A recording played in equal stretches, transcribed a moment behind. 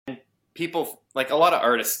people, like a lot of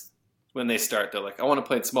artists, when they start, they're like, I want to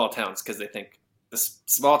play in small towns because they think the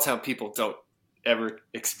small town people don't ever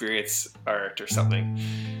experience art or something.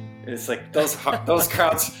 And it's like those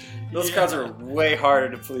crowds, crowds are way harder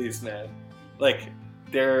to please, man. Like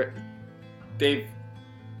they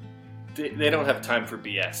don't have time for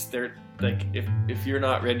BS. They're like, if you're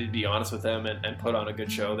not ready to be honest with them and put on a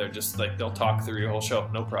good show, they're just like, they'll talk through your whole show,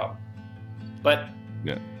 no problem. But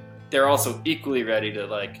yeah, they're also equally ready to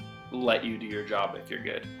like let you do your job if you're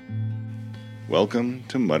good. Welcome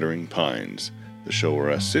to Muttering Pines, the show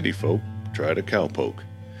where us city folk try to cowpoke.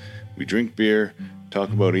 We drink beer, talk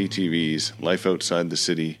about ATVs, life outside the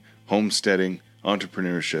city, homesteading,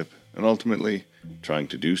 entrepreneurship, and ultimately trying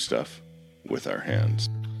to do stuff with our hands.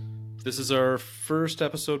 This is our first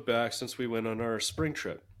episode back since we went on our spring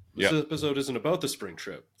trip. This episode isn't about the spring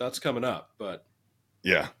trip. That's coming up, but...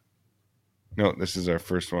 Yeah. No, this is our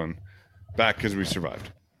first one back because we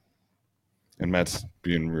survived. And Matt's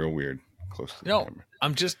being real weird close to the camera.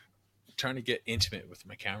 I'm just trying to get intimate with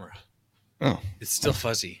my camera. Oh. It's still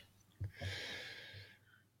fuzzy.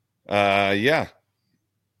 Yeah.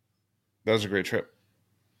 That was a great trip.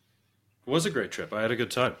 It was a great trip. I had a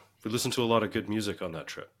good time. We listened to a lot of good music on that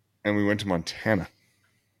trip. And we went to Montana.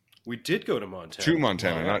 We did go to Montana. To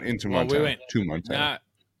Montana, not into Montana. We went to Montana.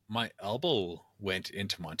 My elbow went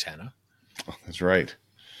into Montana. Oh, that's right.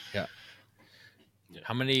 Yeah.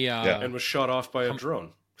 How many... and was shot off by a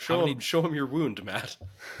drone. Show him your wound, Matt.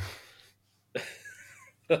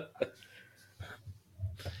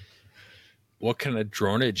 What kind of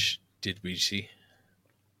dronage did we see?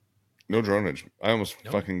 No dronage. I almost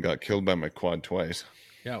fucking got killed by my quad twice.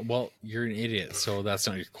 Yeah, well, you're an idiot, so that's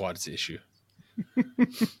not your quad's issue.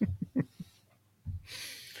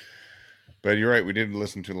 But you're right, we did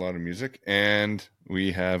listen to a lot of music, and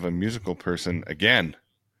we have a musical person again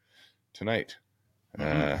tonight.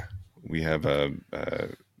 We have a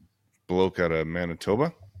bloke out of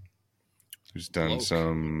Manitoba who's done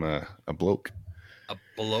a bloke. A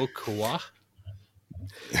bloke-wa?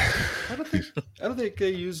 I don't think they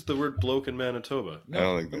use the word bloke in Manitoba.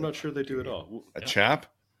 No, I'm not sure they do at all. A chap?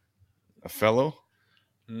 A fellow?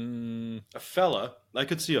 A fella. I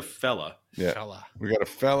could see a fella. Yeah. Fella. We got a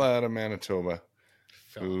fella out of Manitoba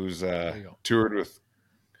who's toured with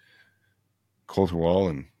Coulter Wall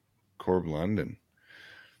and Corb Lund, and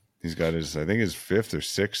he's got his 5th or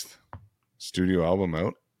 6th studio album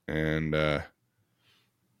out, and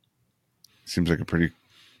seems like a pretty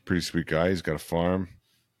sweet guy. He's got a farm.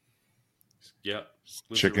 Yeah.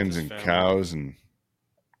 Chickens and cows and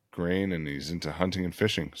grain, and he's into hunting and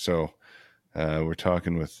fishing. So we're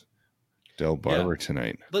talking with Barber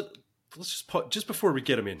tonight. Let's just before we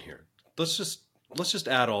get him in here, let's just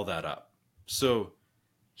add all that up. So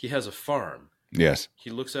he has a farm. Yes.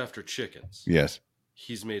 He looks after chickens. Yes.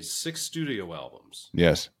 He's made 6 studio albums.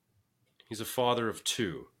 Yes. He's a father of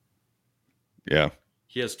 2. Yeah.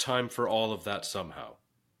 He has time for all of that somehow.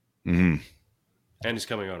 Mm-hmm. And he's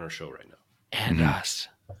coming on our show right now. And us.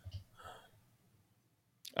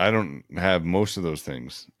 I don't have most of those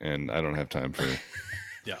things, and I don't have time for.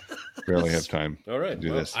 Yeah. Barely have time. All right. To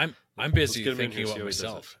do this. I'm busy get him in thinking here, about see how he does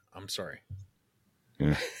myself. I'm sorry.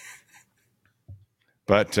 Yeah.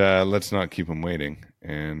 But let's not keep him waiting,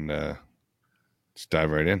 and let's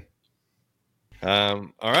dive right in.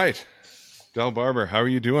 All right, Barber, how are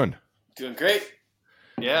you doing? Doing great.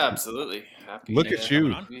 Yeah, absolutely. Happy. Look at you.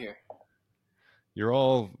 To be here. You're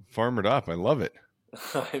all farmered up. I love it.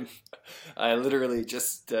 I literally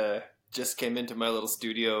just came into my little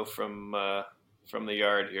studio from the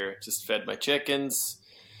yard here. Just fed my chickens,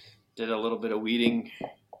 did a little bit of weeding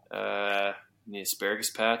in the asparagus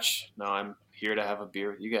patch. Now I'm here to have a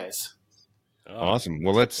beer with you guys. Awesome.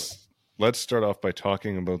 Well, let's start off by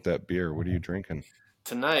talking about that beer. What are you drinking?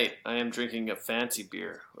 Tonight I am drinking a fancy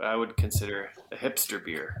beer. I would consider a hipster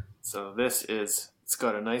beer. So it's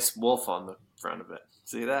got a nice wolf on the front of it.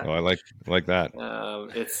 See that? Oh, I like that.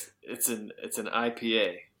 It's an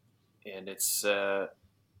IPA, and it's I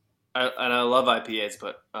love IPAs,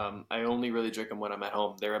 but I only really drink them when I'm at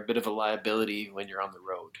home. They're a bit of a liability when you're on the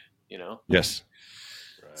road, you know. Yes.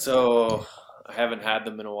 Right. So I haven't had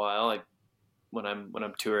them in a while. When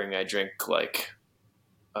I'm touring, I drink like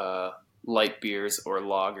light beers or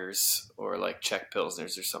lagers or like Czech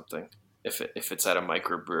pilsners or something. If it's at a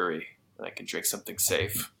microbrewery, and I can drink something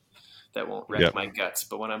safe that won't wreck my guts.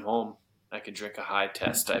 But when I'm home, I can drink a high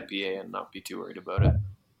test IPA and not be too worried about it.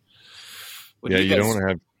 You don't want to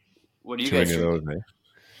have what do you too guys many of drink?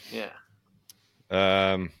 those, eh?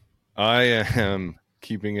 Yeah. I am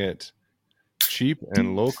keeping it cheap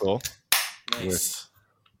and local Nice. with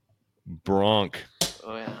Bronc.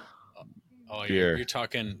 Oh yeah. Oh, beer. you're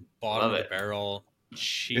talking bottom Love of the it. barrel,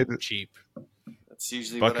 cheap. That's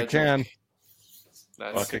usually Buck what a I can. drink.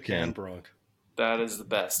 That's Buck a can. Bronc. that is the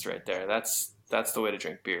best right there. That's the way to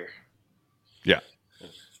drink beer. Yeah.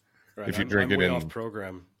 Right, If you I'm, drink I'm it way in- off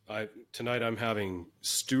program. Tonight I'm having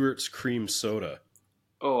Stewart's cream soda.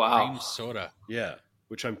 Oh wow, Cream soda. Yeah,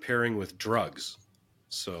 which I'm pairing with drugs.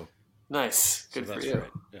 So, nice, so good for that's you. right.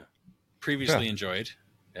 Yeah. Previously Yeah. enjoyed.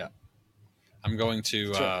 Yeah. I'm going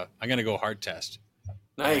to go hard test. I'm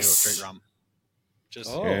gonna go Nice. straight rum. Just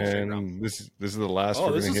Oh. straight rum. And this is the last Oh,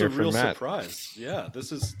 we're this going is to a hear real from Matt. surprise. Yeah,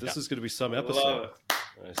 this is going to be some I love episode. it.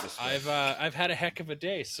 I suspect. I've had a heck of a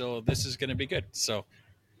day, so this is going to be good. So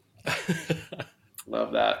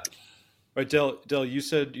Love that. Right, Del, you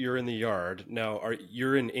said you're in the yard. Now,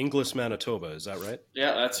 you're in Inglis, Manitoba, is that right?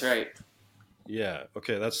 Yeah, that's right. Yeah.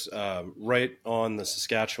 Okay, that's right on the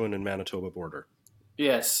Saskatchewan and Manitoba border.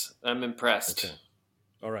 Yes, I'm impressed. Okay.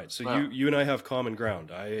 All right. So Wow. you and I have common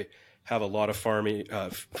ground. I have a lot of farmy.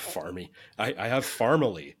 I have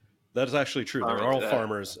farmily. That is actually true. They're all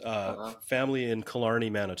Farmily, farmers. Family in Killarney,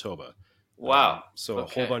 Manitoba. Wow. So a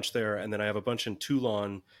whole bunch there, and then I have a bunch in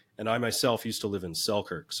Toulon, and I myself used to live in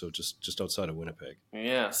Selkirk, so just outside of Winnipeg.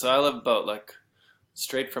 Yeah, so I live about like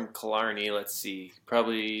straight from Killarney. Let's see,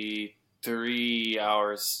 probably 3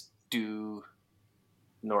 hours due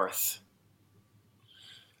north.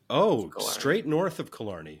 Oh, Killarney. straight north of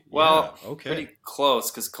Killarney. Well, yeah, okay. pretty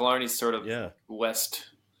close because Killarney's sort of Yeah. west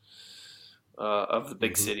of the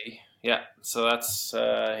big Mhm. city. Yeah, so that's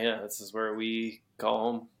this is where we call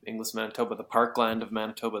home, Inglis, Manitoba, the parkland of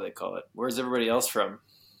Manitoba. They call it. Where's everybody else from?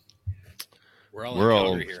 we're all We're in all-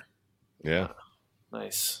 Calgary here. Yeah.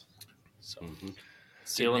 Nice. So Mhm.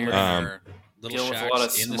 sitting Dealing here with- in our little Dealing with a lot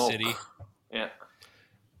of shacks in the smoke. city. Yeah.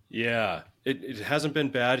 Yeah, it hasn't been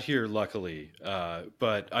bad here, luckily.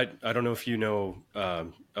 But I don't know if you know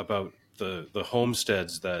about the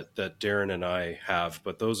homesteads that Darren and I have,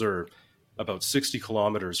 but those are about 60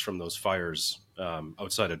 kilometers from those fires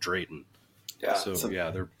outside of Drayton. Yeah. So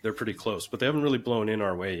yeah, they're pretty close, but they haven't really blown in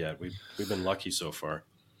our way yet. We've been lucky so far.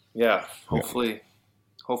 Yeah. Hopefully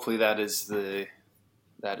that is the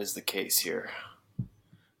case here.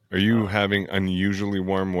 Are you having unusually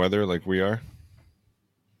warm weather like we are?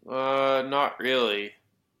 Not really.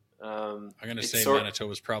 I'm going to It's say sort-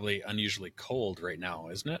 Manitoba's probably unusually cold right now,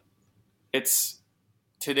 isn't it? It's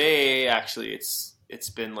today actually. It's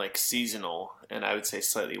been like seasonal, and I would say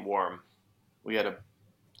slightly warm. We had a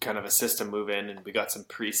kind of a system move in, and we got some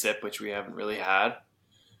precip, which we haven't really had,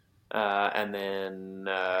 and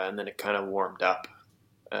then it kind of warmed up.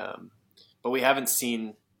 But we haven't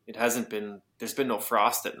seen. It hasn't been. There's been no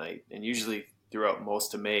frost at night, and usually throughout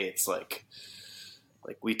most of May, it's like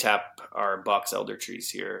we tap our box elder trees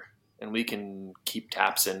here, and we can keep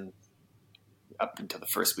taps in up until the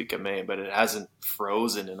first week of May, but it hasn't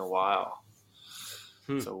frozen in a while.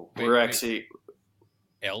 So we're actually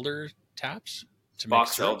Elder taps to make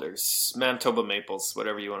box syrup? elders, Manitoba maples,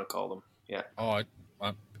 whatever you want to call them. Yeah. Oh,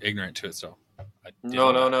 I'm ignorant to it, so I didn't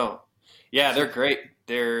No. know. Yeah, they're great.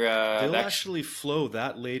 They're They'll that- actually flow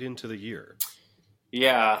that late into the year.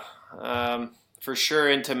 yeah, for sure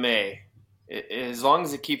into May. As long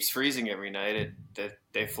as it keeps freezing every night,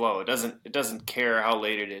 they flow. It doesn't care how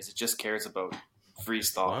late it is. It just cares about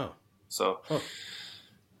freeze thaw. Wow. So,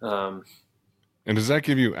 And does that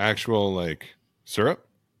give you actual like syrup?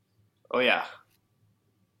 oh yeah,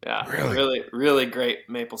 Really? really, really great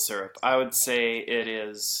maple syrup. I would say it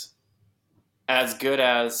is as good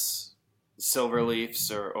as silver leafs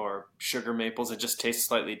or sugar maples. It just tastes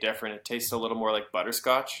slightly different. It tastes a little more like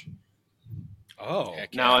butterscotch. Oh,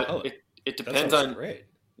 Heck Now Oh, it that depends sounds on great.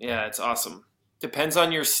 yeah, it's awesome. Depends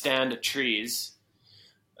on your stand of trees.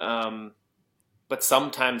 But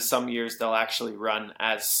sometimes some years they'll actually run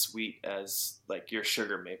as sweet as like your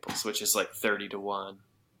sugar maples, which is like 30-1.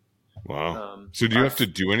 Wow. So do you have to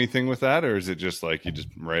do anything with that, or is it just like you just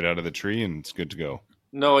right out of the tree and it's good to go?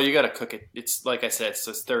 No, you got to cook it. It's like I said,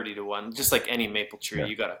 so it's 30-1. Just like any maple tree,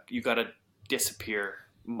 Yeah. you gotta disappear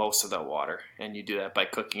most of that water, and you do that by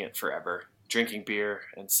cooking it forever, drinking beer,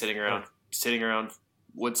 and sitting around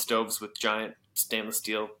wood stoves with giant stainless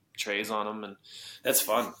steel trays on them, and that's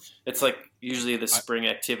fun. It's like usually the spring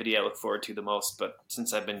activity I look forward to the most, but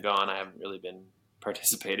since I've been gone, I haven't really been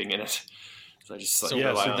participating in it. So I just like So,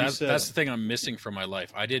 rely so on that's- that's the thing I'm missing from my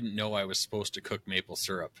life. I didn't know I was supposed to cook maple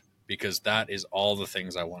syrup because that is all the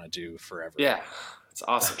things I want to do forever. yeah, it's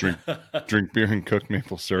awesome. Drink beer and cook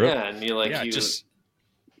maple syrup? Yeah, and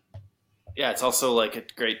it's also like a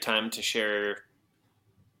great time to share,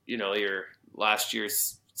 your last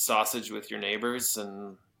year's sausage with your neighbors,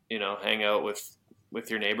 and hang out with with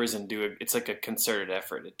your neighbors and do it. It's like a concerted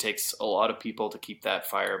effort. It takes a lot of people to keep that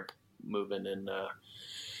fire moving,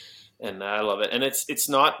 and I love it. And it's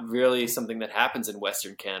not really something that happens in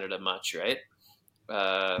Western Canada much, right?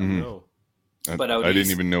 No. But out I didn't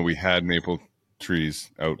east, even know we had maple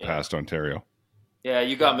trees out yeah. past Ontario. Yeah,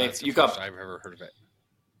 you got That's the you first got. I've ever heard of it.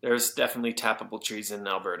 There's definitely tappable trees in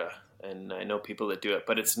Alberta, and I know people that do it,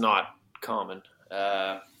 but it's not common.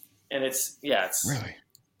 And it's Really?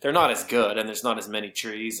 they're not as good, and there's not as many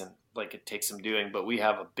trees, and like it takes some doing. But we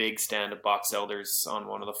have a big stand of box elders on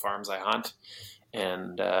one of the farms I hunt,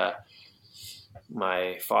 and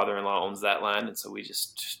my father-in-law owns that land, and so we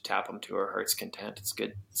just tap them to our heart's content. It's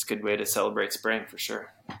good. It's a good way to celebrate spring for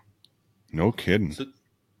sure. No kidding. So,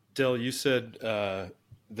 Del, you said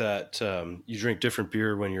that you drink different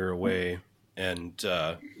beer when you're away, and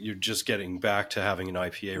you're just getting back to having an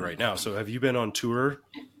IPA right now. So have you been on tour?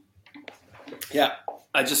 Yeah,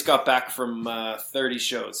 I just got back from 30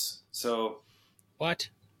 shows. So What?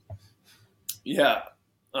 yeah,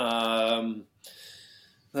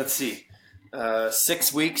 let's see,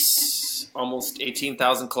 6 weeks, almost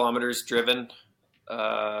 18,000 kilometers driven.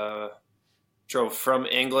 Drove from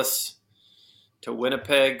Inglis to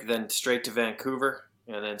Winnipeg, then straight to Vancouver,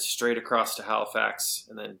 and then straight across to Halifax,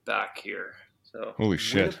 and then back here. So, Holy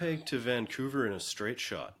shit. Winnipeg to Vancouver in a straight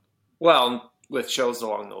shot. well, with shows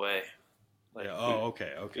along the way. Like, Yeah. Oh,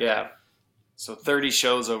 okay. yeah. So 30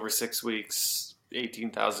 shows over 6 weeks,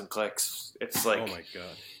 18,000 clicks. It's like, Oh my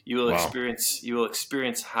god. you will Wow.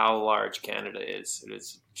 experience how large Canada is. It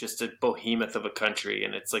is just a behemoth of a country,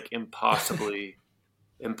 and it's like impossibly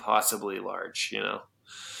large, you know.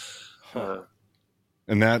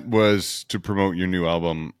 And that was to promote your new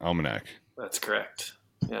album, Almanac. That's correct.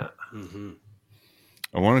 Yeah. Mm-hmm.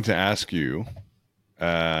 I wanted to ask you,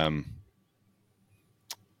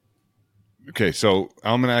 okay, so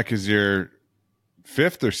Almanac is your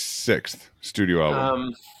 5th or 6th studio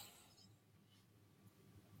album?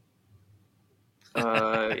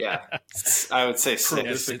 Yeah, I would say 6.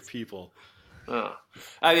 Prolific people.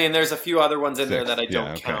 I mean, there's a few other ones in there 6th, that I don't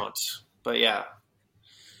yeah, okay. count, but yeah,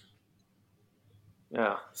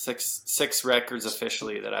 6 records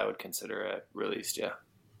officially that I would consider released. Yeah.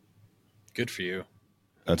 Good for you.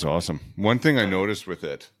 That's awesome. One thing I noticed with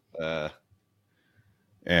it,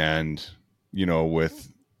 and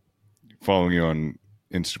with following you on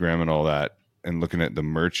Instagram and all that, and looking at the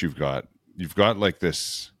merch you've got like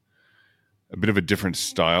this, a bit of a different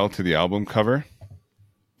style to the album cover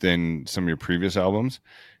than some of your previous albums.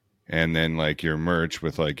 And then like your merch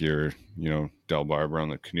with like your, Del Barber on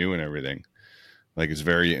the canoe and everything, like it's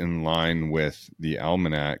very in line with the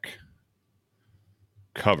Almanac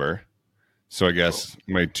cover. So I guess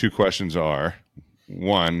my 2 questions are,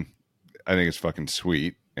 1, I think it's fucking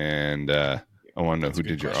sweet, and I want to know who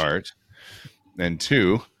did your art. And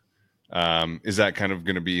 2, is that kind of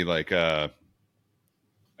going to be like a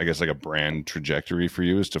brand trajectory for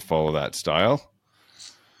you, is to follow that style?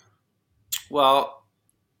 Well,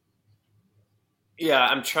 yeah,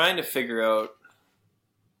 I'm trying to figure out,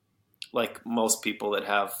 like most people that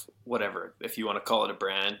have whatever, if you want to call it a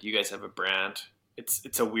brand, you guys have a brand.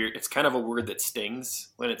 It's kind of a word that stings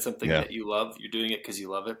when it's something that you love. You're doing it because you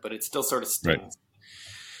love it, but it still sort of stings. Right.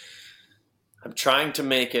 I'm trying to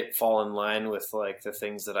make it fall in line with like the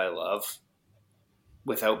things that I love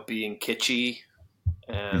without being kitschy,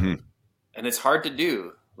 and it's hard to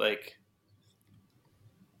do. Like,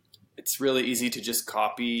 it's really easy to just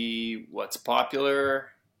copy what's popular,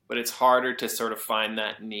 but it's harder to sort of find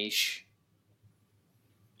that niche,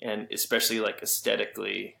 and especially like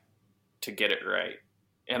aesthetically, to get it right.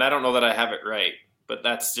 And I don't know that I have it right, but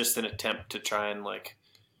that's just an attempt to try and like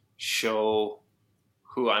show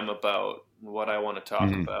who I'm about, and what I want to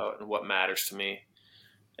talk about, and what matters to me,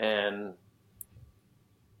 and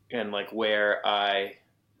like where I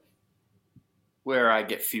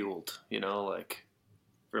get fueled, like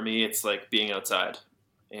for me, it's like being outside.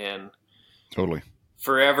 And totally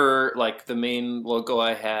forever, like the main logo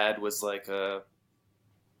I had was like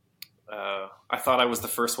I thought I was the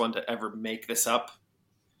first one to ever make this up.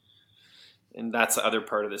 And that's the other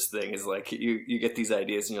part of this thing, is like you get these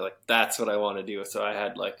ideas and you're like, that's what I want to do. So I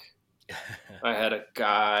had a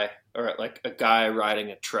guy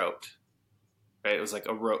riding a trout, right? It was like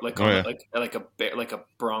a like a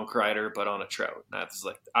bronc rider, but on a trout. And that's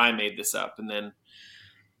like, I made this up. And then,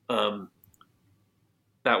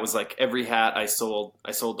 that was like every hat I sold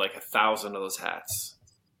like 1,000 of those hats.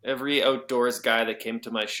 Every outdoors guy that came to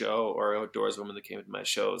my show, or outdoors woman that came to my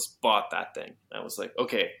shows, bought that thing. I was like,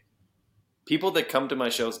 okay, people that come to my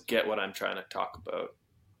shows get what I'm trying to talk about.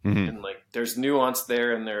 And like, there's nuance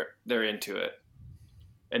there, and they're into it.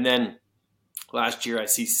 And then last year I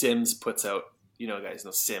see Sims puts out, guys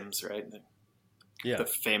know Sims, right? Yeah. The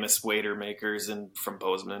famous waiter makers from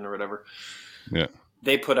Bozeman or whatever. Yeah.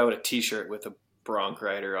 They put out a T-shirt with a bronc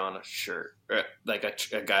rider on a shirt, like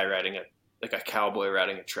a guy riding like a cowboy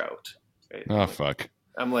riding a trout. Right? Oh, fuck.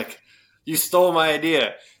 I'm like, you stole my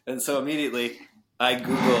idea, and so immediately I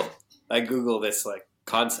Google this like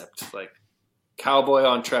concept, like cowboy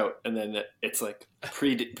on trout, and then it's like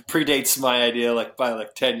predates my idea like by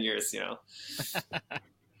like 10 years,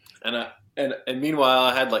 And meanwhile,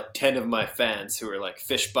 I had like 10 of my fans who were like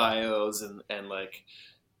fish bios and like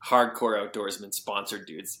hardcore outdoorsman sponsored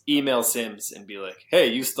dudes email Sims and be like, hey,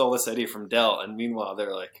 you stole this idea from Dell. And meanwhile,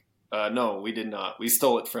 they're like, no, we did not. We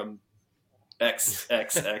stole it from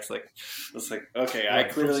XXX. Like, it's like, okay, Yeah, I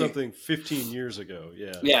clearly. from something 15 years ago.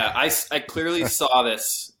 Yeah. Yeah, I clearly saw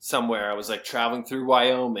this somewhere. I was like traveling through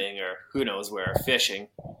Wyoming or who knows where, fishing.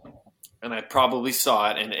 And I probably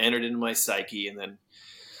saw it and entered into my psyche. And then,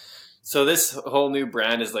 so this whole new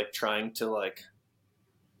brand is like trying to like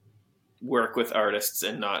work with artists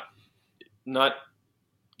and not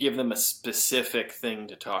give them a specific thing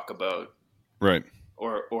to talk about, Right.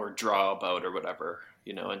 or draw about or whatever,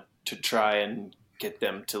 and to try and get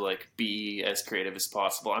them to like be as creative as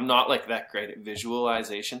possible. I'm not like that great at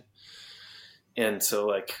visualization, and so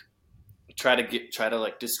like try to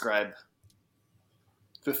like describe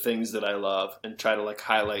the things that I love and try to like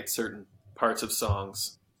highlight certain parts of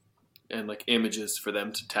songs and like images for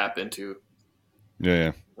them to tap into.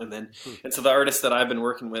 Yeah. And so the artist that I've been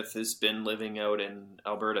working with has been living out in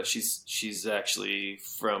Alberta. She's actually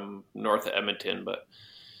from north of Edmonton, but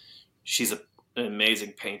she's an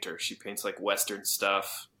amazing painter. She paints like Western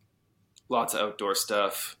stuff, lots of outdoor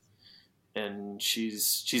stuff. And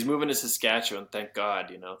she's moving to Saskatchewan. Thank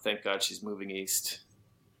God, thank God she's moving east.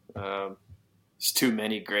 There's too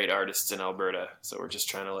many great artists in Alberta. So we're just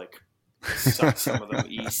trying to like suck some of them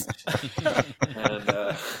east.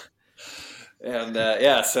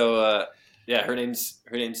 Her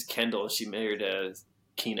name's Kendall. She married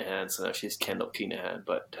Keenahan, so now she's Kendall Keenahan.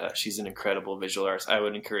 But she's an incredible visual artist. I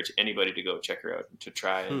would encourage anybody to go check her out and to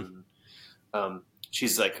try. And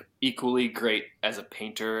she's like equally great as a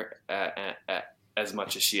painter as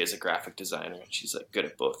much as she is a graphic designer. She's like good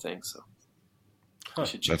at both things. So you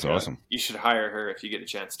should check That's her out. awesome. You should hire her if you get a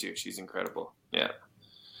chance to. She's incredible. Yeah,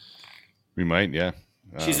 We might. Yeah.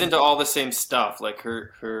 she's into all the same stuff. Like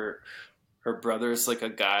her brother's like a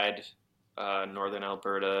guide, northern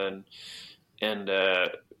Alberta, and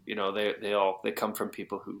they come from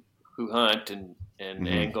people who hunt and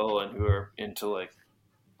angle and who are into like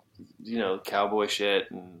cowboy shit,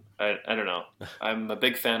 and I don't know. I'm a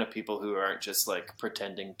big fan of people who aren't just like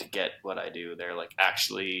pretending to get what I do. They're like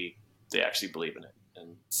they actually believe in it,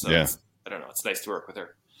 and so Yeah. I don't know. It's nice to work with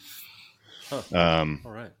her.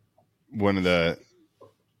 All right. One of the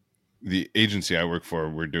agency I work for,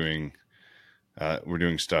 we're doing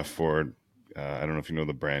stuff for I don't know if you know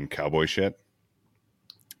the brand Cowboy Shit.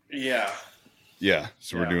 Yeah.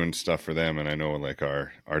 So we're doing stuff for them, and I know like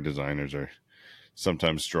our designers are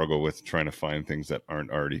sometimes struggle with trying to find things that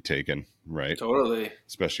aren't already taken, right? Totally.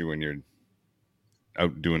 Especially when you're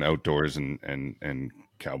out doing outdoors and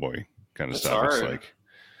cowboy kind of That's stuff. It's hard. like,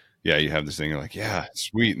 yeah, you have this thing, you're like, yeah,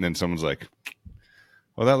 sweet, and then someone's like,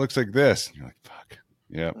 oh, that looks like this, and you're like, fuck,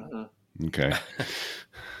 yeah, okay,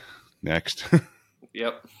 next.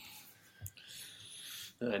 Yep.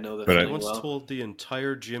 I know that But I I feeling once well. told the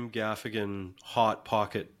entire Jim Gaffigan Hot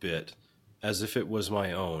Pocket bit as if it was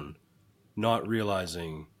my own, not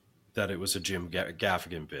realizing that it was a Jim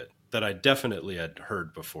Gaffigan bit that I definitely had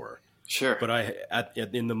heard before. Sure. But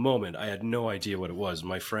in the moment, I had no idea what it was.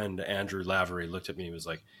 My friend Andrew Lavery looked at me and was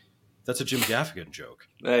like, that's a Jim Gaffigan joke.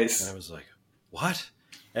 Nice. And I was like, what?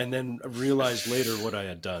 And then realized later what I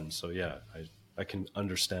had done. So yeah, I can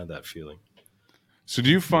understand that feeling. So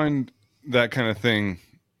do you find that kind of thing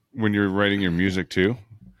when you're writing your music too?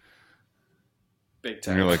 Big And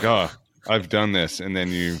time. you're like, oh, I've done this, and then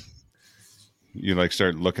you like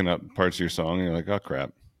start looking up parts of your song, and you're like, oh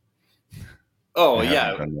crap. Oh I yeah.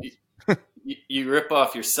 haven't done this. You rip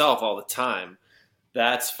off yourself all the time.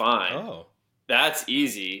 That's fine. Oh, That's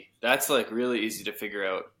easy. That's like really easy to figure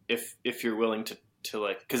out if you're willing to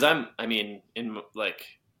like, cause when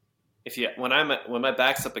my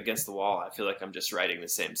back's up against the wall, I feel like I'm just writing the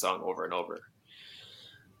same song over and over.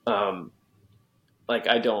 Like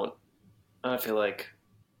I feel like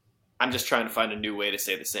I'm just trying to find a new way to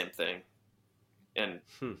say the same thing. And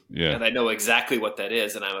Yeah. and I know exactly what that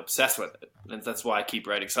is, and I'm obsessed with it. And that's why I keep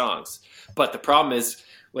writing songs. But the problem is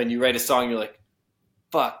when you write a song, you're like,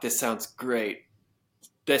 fuck, this sounds great.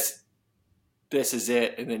 this is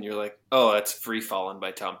it, and then you're like, oh, that's Free Fallin'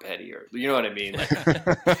 by Tom Petty, or you know what I mean? Like,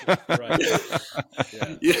 Right.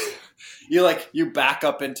 Yeah. you back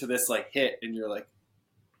up into this like hit, and you're like,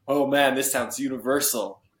 oh man, this sounds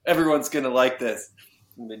universal. Everyone's gonna like this,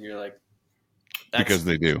 and then you're like, because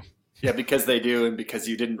they do. Yeah, because they do, and because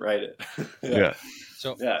you didn't write it. Yeah.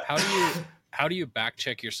 So Yeah. how do you back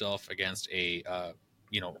check yourself against a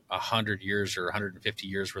 100 years or 150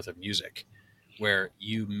 years worth of music, where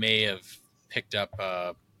you may have picked up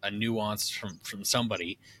a nuance from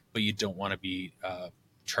somebody, but you don't want to be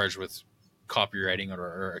charged with copywriting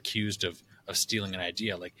or accused of stealing an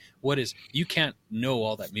idea? Like, you can't know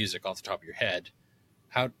all that music off the top of your head.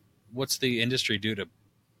 What's the industry do to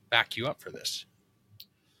back you up for this?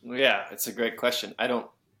 Yeah, it's a great question. I don't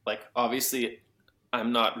obviously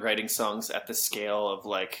I'm not writing songs at the scale of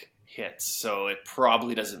like hits, so it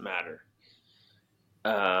probably doesn't matter.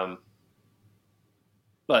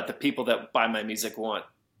 But the people that buy my music want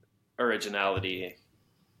originality.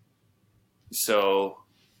 So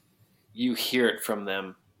you hear it from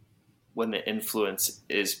them when the influence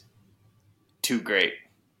is too great.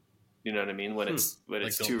 You know what I mean? When it's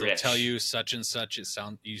too they'll rich. Tell you such and such you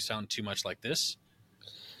sound too much like this?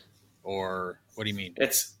 Or what do you mean?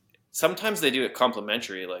 It's sometimes they do it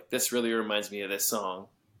complimentary, like this really reminds me of this song.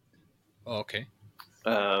 Oh, okay.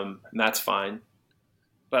 And that's fine.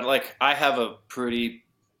 But like I have a pretty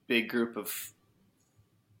big group of,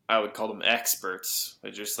 I would call them experts.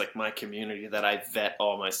 They're just like my community that I vet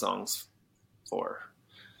all my songs for.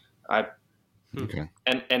 Okay.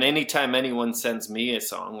 And anytime anyone sends me a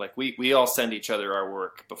song, like we all send each other our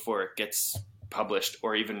work before it gets published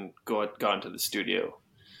or even gone to the studio.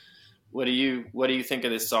 What do you think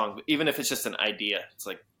of this song? Even if it's just an idea, it's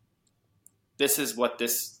like, this is what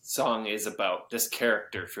this song is about. This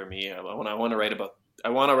character for me. When I want to write about,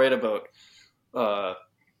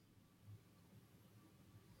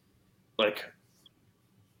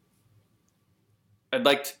 I'd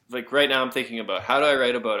like to, like right now I'm thinking about how do I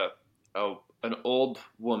write about an old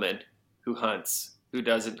woman who hunts, who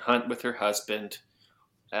doesn't hunt with her husband.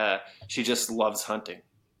 She just loves hunting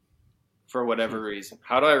for whatever reason.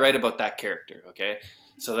 How do I write about that character? Okay.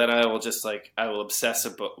 So then I will obsess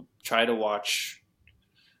about, try to watch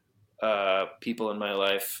people in my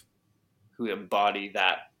life who embody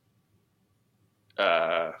that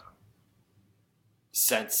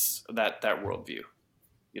sense, that worldview.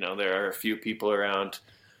 You know, there are a few people around,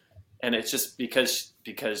 and it's just because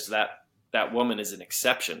that woman is an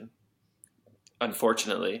exception,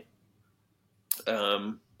 unfortunately.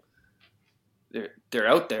 They're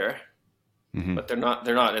out there, but they're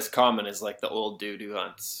not as common as like the old dude who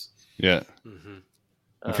hunts. Yeah. Mm-hmm.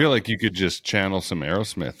 I feel like you could just channel some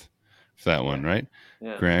Aerosmith for that one, right?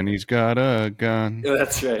 Yeah. Granny's got a gun. Yeah,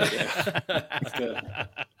 that's right. Yeah. That's good.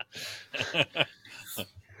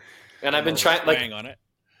 And I've been trying, like, on it.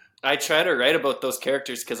 I try to write about those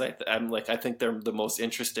characters because I'm like, I think they're the most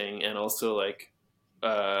interesting, and also like,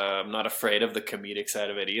 I'm not afraid of the comedic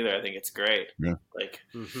side of it either. I think it's great. Yeah. Like,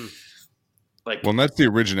 Well, and that's the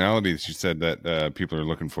originality that you said that people are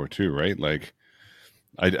looking for too, right? Like,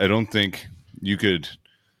 I don't think you could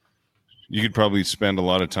probably spend a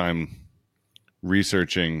lot of time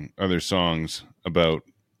researching other songs about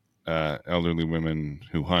elderly women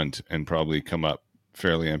who hunt and probably come up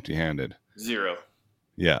fairly empty-handed. zero.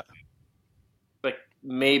 Yeah. Like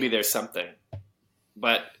maybe there's something,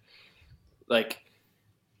 but like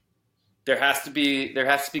there has to be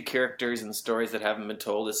characters and stories that haven't been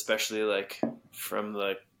told, especially like from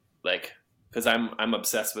the like, because I'm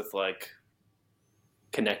obsessed with like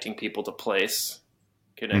connecting people to place,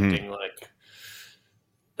 connecting like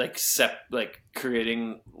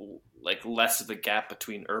creating like less of a gap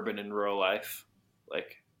between urban and rural life.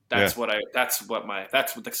 Like that's what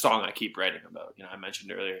the song I keep writing about. You know, I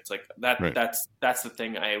mentioned earlier, it's like that, right. That's the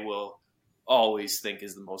thing I will always think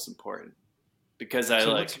is the most important, because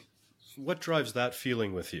what drives that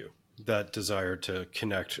feeling with you, that desire to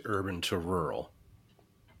connect urban to rural?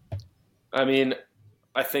 I mean,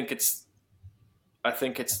 I think it's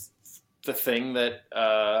the thing that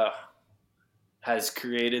has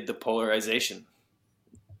created the polarization,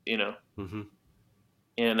 you know. Mm-hmm.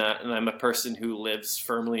 And I'm a person who lives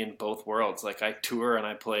firmly in both worlds. Like I tour and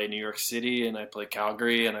I play New York City and I play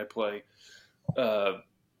Calgary and I play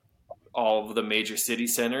all of the major city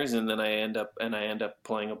centers, and then I end up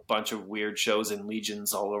playing a bunch of weird shows in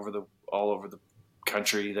legions all over the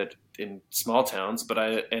country, that in small towns. But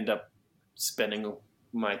I end up spending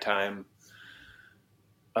my time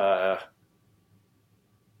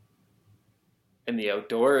in the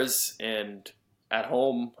outdoors and at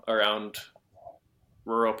home around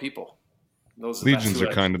rural people. Legions are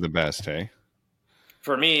kind of the best, hey?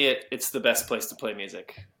 For me, it's the best place to play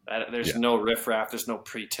music. There's Yeah. no riffraff. There's no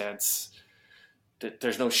pretense.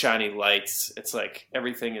 There's no shiny lights. It's like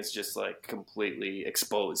everything is just like completely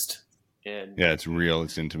exposed. And Yeah, it's real.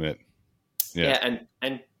 It's intimate. yeah,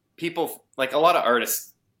 and people, like a lot of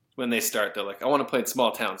artists, when they start, they're like, I want to play in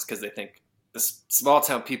small towns because they think the small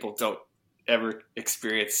town people don't ever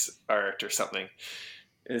experience art or something.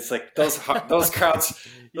 It's like those crowds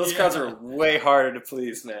are way harder to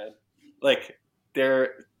please, man. Like they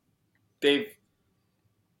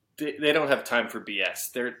don't have time for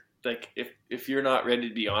BS. They're like, if you're not ready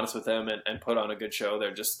to be honest with them and put on a good show,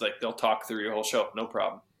 they're just like, they'll talk through your whole show, no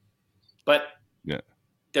problem. But Yeah.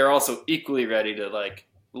 they're also equally ready to like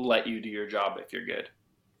let you do your job if you're good.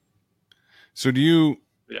 So do you,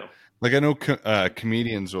 You know, like, I know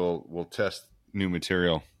comedians will test new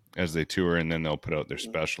material as they tour, and then they'll put out their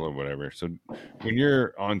special or whatever. So when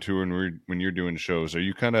you're on tour and when you're doing shows, are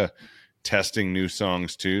you kind of testing new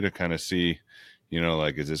songs too to kind of see,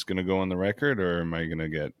 like, is this going to go on the record, or am I going to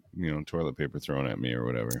get, toilet paper thrown at me or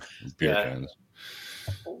whatever? Beer Yeah. cans.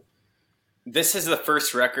 This is the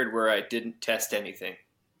first record where I didn't test anything.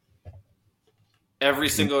 Every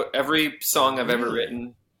song I've ever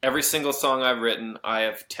written, every single song I've written, I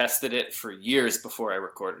have tested it for years before I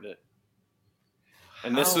recorded it.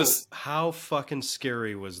 And this was how fucking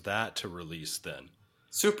scary was that to release then?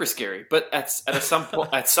 super scary. But at some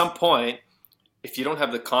point, if you don't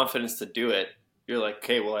have the confidence to do it, you're like,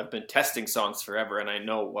 okay, well, I've been testing songs forever and I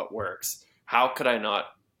know what works. How could I not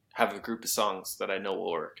have a group of songs that I know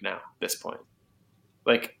will work now at this point?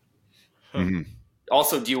 Like, Mhm.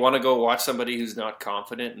 also, do you want to go watch somebody who's not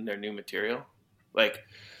confident in their new material? Like,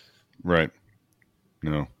 Right.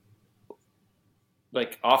 No.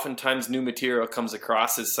 like oftentimes new material comes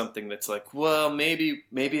across as something that's like, well, maybe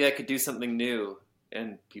I could do something new.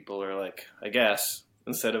 And people are like, I guess,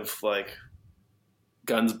 instead of like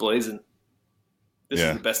guns blazing. This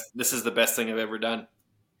is the best thing I've ever done.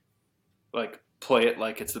 Like, play it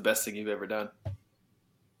like it's the best thing you've ever done.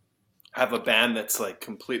 Have a band that's like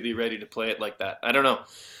completely ready to play it like that. I don't know.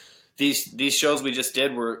 These shows we just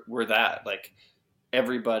did were that. Like,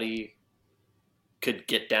 everybody could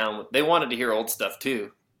get down with. They wanted to hear old stuff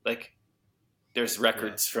too. Like, there's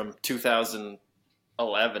records from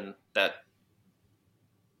 2011 that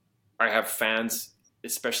I have fans,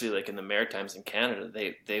 especially like in the Maritimes in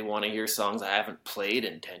Canada. They want to hear songs I haven't played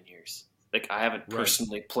in 10 years. Like, I haven't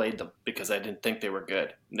personally played them because I didn't think they were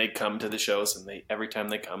good. And they come to the shows and every time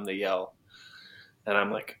they come, they yell. And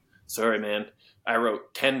I'm like, sorry, man. I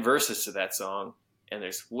wrote 10 verses to that song, and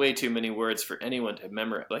there's way too many words for anyone to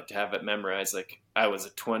memorize, like to have it memorized. Like, I was a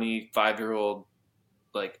 25-year-old,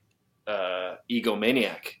 like,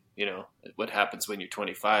 egomaniac. You know what happens when you're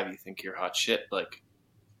 25? You think you're hot shit. Like,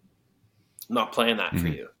 I'm not playing that for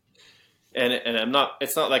you. And I'm not.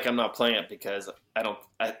 It's not like I'm not playing it because I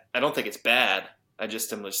don't think it's bad. I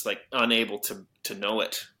just am just like unable to know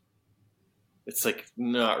it. It's like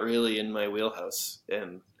not really in my wheelhouse,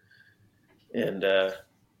 and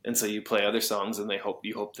so you play other songs, and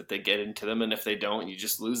you hope that they get into them, and if they don't, you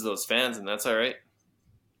just lose those fans, and that's all right.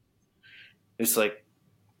 It's like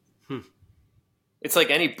it's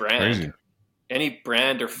like any brand,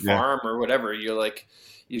 or farm or whatever.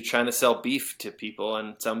 You're trying to sell beef to people,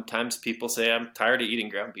 and sometimes people say, I'm tired of eating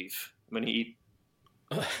ground beef. I'm going to eat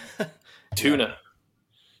tuna.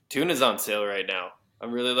 Tuna's on sale right now. I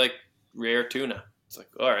really like rare tuna. It's like,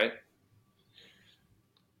 all right.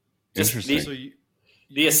 Interesting.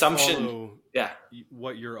 The assumption, follow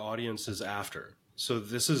what your audience is after. So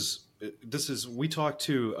this is we talked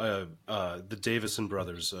to the Davison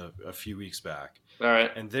brothers a few weeks back. All right.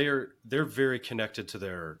 And they're very connected to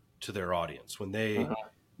their audience. When they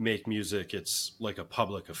make music, it's like a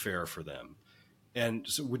public affair for them. And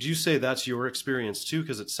so would you say that's your experience too?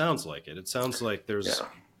 Because it sounds like it. It sounds like there's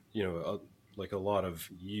like a lot of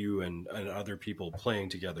you and other people playing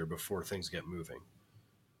together before things get moving.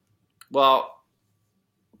 Well,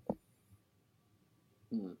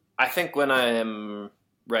 I think when I am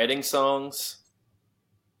writing songs,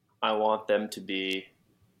 I want them to be,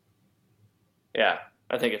 I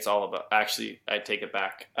think it's all about, actually, I take it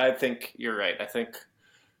back. I think you're right. I think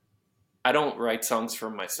I don't write songs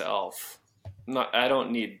for myself. I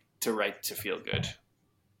don't need to write to feel good.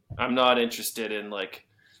 I'm not interested in like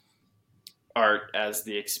art as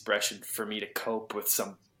the expression for me to cope with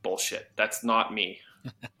some bullshit. That's not me.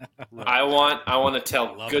 Right. I want to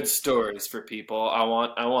tell good stories for people. I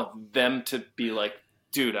want them to be like,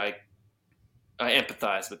 dude, I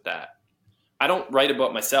empathize with that. I don't write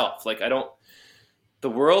about myself. Like, the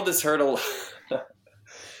world has heard a lot.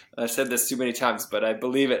 I've said this too many times, but I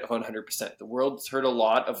believe it 100%. The world's heard a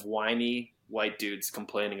lot of whiny white dudes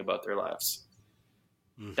complaining about their lives.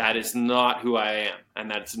 Mhm. That is not who I am,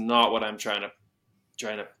 and that's not what I'm trying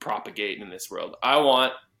to propagate in this world. I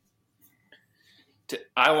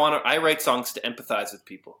write songs to empathize with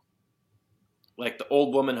people, like the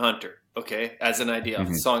Old Woman Hunter. Okay, as an idea,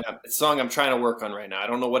 Mhm. song I'm trying to work on right now. I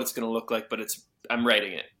don't know what it's going to look like, but I'm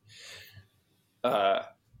writing it. And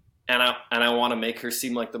I want to make her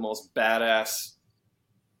seem like the most badass,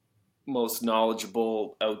 most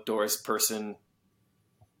knowledgeable outdoors person,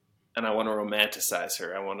 and I want to romanticize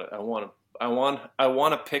her. I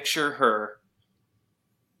want to picture her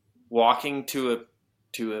walking to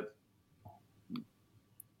a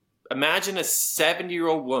imagine a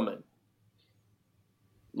 70-year-old woman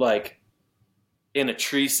like in a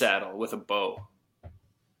tree saddle with a bow.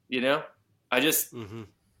 You know? Mhm.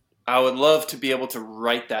 I would love to be able to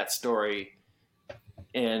write that story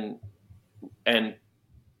and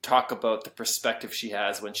talk about the perspective she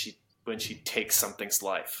has when she takes something's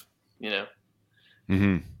life, you know?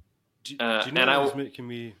 Mm-hmm. Do you know and what is making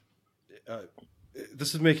me?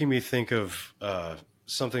 This is making me think of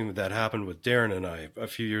something that happened with Darren and I a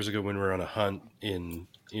few years ago when we were on a hunt in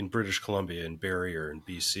British Columbia, in Barrier in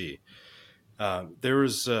BC. There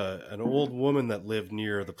was an old woman that lived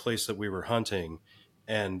near the place that we were hunting,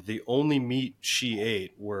 and the only meat she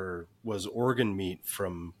ate was organ meat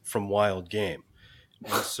from wild game.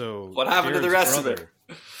 And so what happened to the Darren's rest brother, of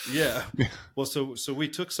it? yeah. Well, so we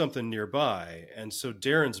took something nearby, and so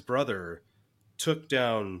Darren's brother took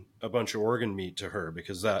down a bunch of organ meat to her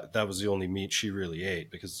because that was the only meat she really ate,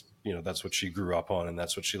 because that's what she grew up on and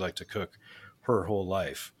that's what she liked to cook her whole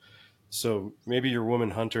life. So maybe your woman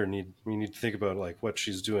hunter we need to think about like what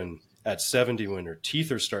she's doing at 70 when her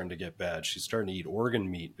teeth are starting to get bad. She's starting to eat organ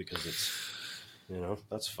meat because it's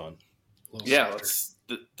that's fun. Yeah, it's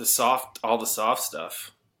the soft, all the soft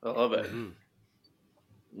stuff. I love it. Mm-hmm.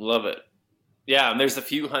 Love it. Yeah, and there's a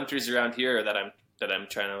few hunters around here that I'm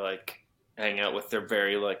trying to like hang out with. They're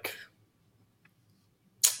very like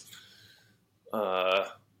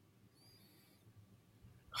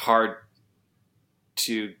hard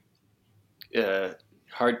to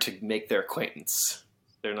make their acquaintance.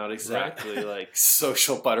 They're not exactly like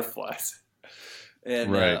social butterflies.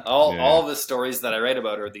 And Right. all the stories that I write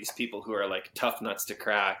about are these people who are like tough nuts to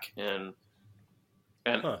crack, and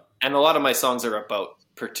a lot of my songs are about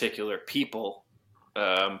particular people,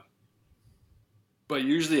 but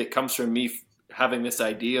usually it comes from me having this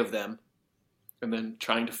idea of them, and then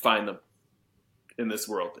trying to find them in this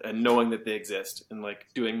world, and knowing that they exist, and like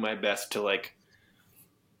doing my best to like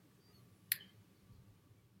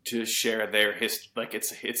to share their like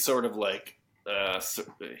it's sort of like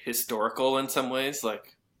historical in some ways.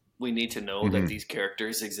 Like we need to know that these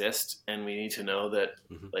characters exist, and we need to know that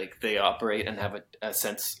like they operate and have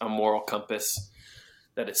a moral compass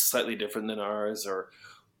that is slightly different than ours, or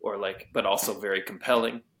like, but also very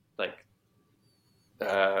compelling. Like,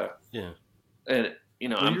 Yeah. And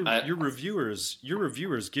well, your reviewers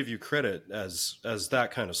give you credit as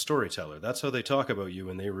that kind of storyteller. That's how they talk about you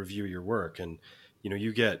when they review your work, and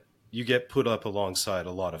you get put up alongside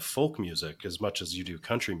a lot of folk music as much as you do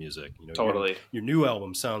country music. Totally. Your new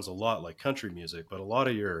album sounds a lot like country music, but a lot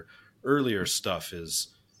of your earlier stuff is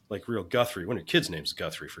like real Guthrie. One of your kids' name's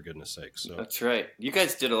Guthrie, for goodness sake. So that's right. You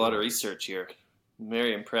guys did a lot of research here. I'm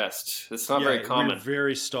very impressed. It's not very common. We're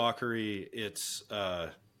very stalkery. It's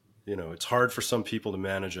it's hard for some people to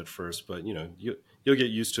manage at first, but you'll get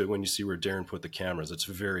used to it when you see where Darren put the cameras. It's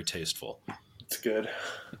very tasteful. It's good.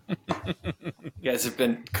 You guys have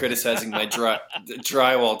been criticizing my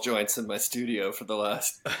drywall joints in my studio for the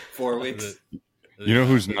last 4 weeks. You know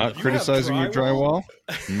who's not criticizing your drywall?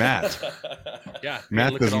 Matt. Yeah,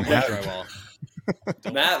 Matt look at all doesn't my have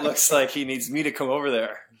drywall. Matt looks like he needs me to come over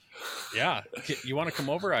there. Yeah, you want to come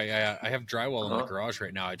over? I have drywall in the garage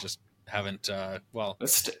right now. I just haven't. I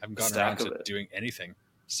haven't gotten around to doing anything.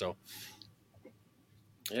 So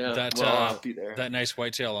yeah, I'll be there. That nice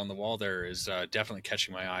whitetail on the wall there is definitely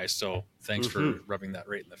catching my eye. So thanks for rubbing that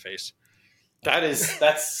right in the face. That's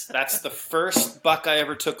the first buck I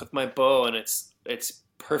ever took with my bow, and it's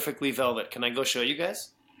perfectly velvet. Can I go show you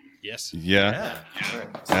guys? Yes. Yeah.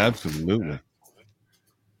 Right. Absolutely.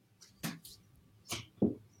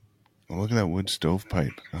 Oh, look at that wood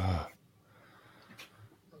stovepipe. Oh,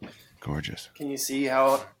 gorgeous. Can you see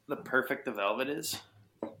how the perfect the velvet is?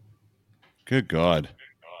 Good God.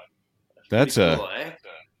 That's cool, eh?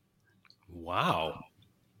 Wow.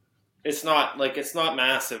 It's not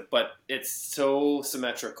massive, but it's so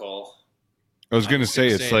symmetrical. I was going to say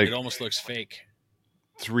it's like it almost looks fake.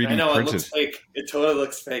 3D I know printed. it looks fake. It totally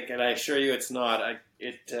looks fake, and I assure you, it's not.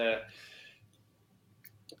 It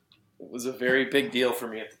was a very big deal for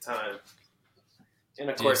me at the time. And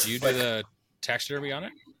of Did course, you do like, the taxidermy on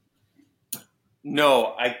it?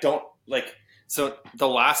 no, I don't like. So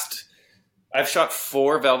I've shot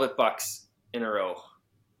 4 velvet bucks in a row,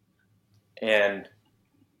 and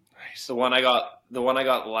Nice. the one I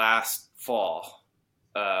got last fall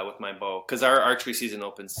with my bow, because our archery season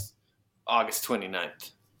opens August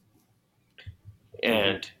 29th.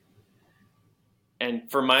 And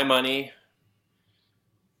for my money,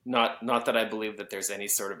 not that I believe that there's any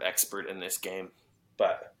sort of expert in this game,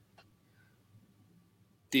 but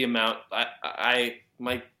the amount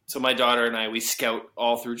my daughter and I, we scout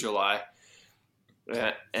all through July,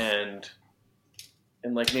 and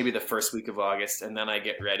like maybe the first week of August, and then I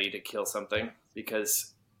get ready to kill something,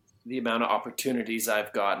 because the amount of opportunities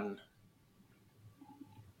I've gotten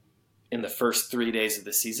in the first 3 days of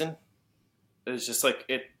the season is just like,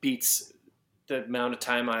 it beats the amount of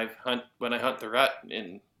time when I hunt the rut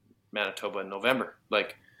in Manitoba in November.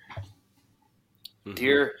 Like,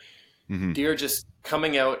 deer just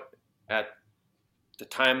coming out at the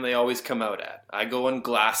time they always come out at. I go and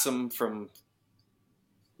glass them from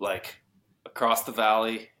like across the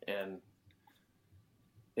valley, and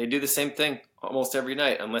they do the same thing almost every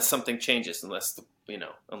night, unless something changes, unless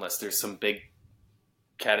there's some big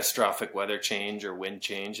catastrophic weather change or wind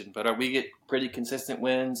change. But we get pretty consistent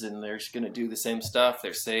winds, and they're just going to do the same stuff.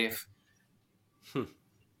 They're safe.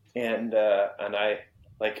 And I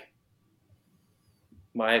like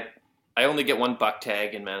I only get 1 buck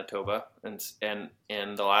tag in Manitoba, and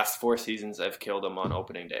the last 4 seasons I've killed them on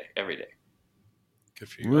opening day every day. Good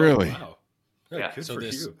for you. Really? Oh, wow. Yeah. Good So for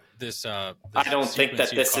this you. this I don't think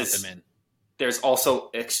that this is. There's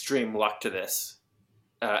also extreme luck to this,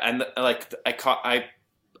 and like I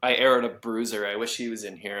arrowed a bruiser. I wish he was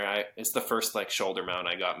in here. It's the first like shoulder mount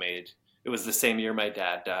I got made. It was the same year my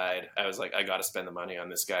dad died. I was like, I got to spend the money on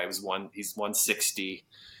this guy. He's 160.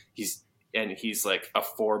 He's like a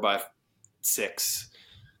 4x6.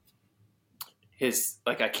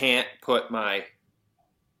 I can't put my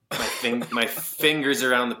fingers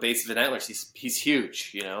around the base of his antlers. He's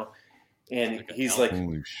huge, and Like he's elk. like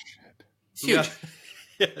Holy shit. huge.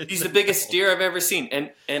 Yeah, He's the biggest deer I've ever seen,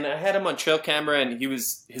 and I had him on trail camera, and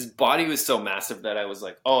his body was so massive that I was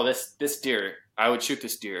like, oh, this deer, I would shoot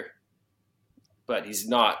this deer, but he's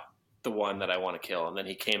not the one that I want to kill. And then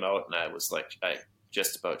he came out, and I was like, I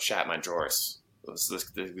just about shat my drawers. It was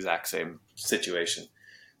the exact same situation.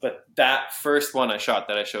 But that first one I shot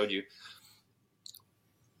that I showed you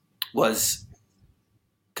was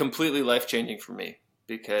completely life-changing for me,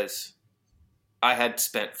 because I had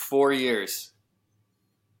spent 4 years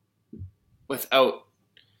without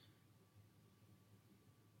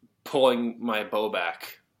pulling my bow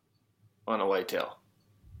back on a whitetail.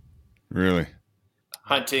 Really?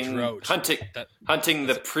 Hunting That-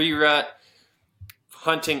 the pre-rut,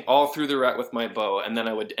 hunting all through the rut with my bow, and then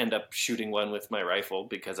I would end up shooting one with my rifle,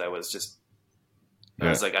 because I was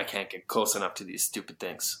like, I can't get close enough to these stupid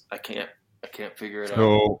things. I can't figure it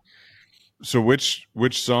out. So which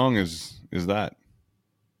song is that?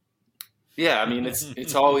 Yeah, I mean,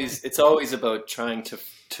 it's always about trying to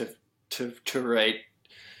write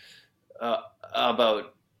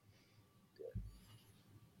about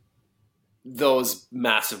those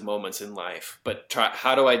massive moments in life, but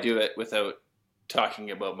how do I do it without talking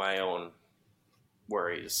about my own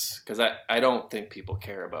worries? Because I don't think people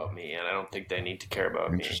care about me, and I don't think they need to care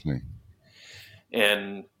about me. Interesting.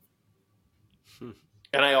 And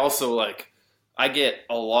I also I get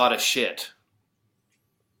a lot of shit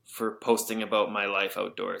for posting about my life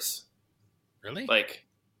outdoors. Really? Like,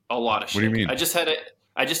 a lot of shit. What do you mean? I just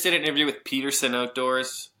did an interview with Peterson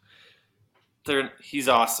Outdoors. He's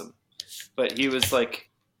awesome. But he was like,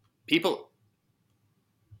 people,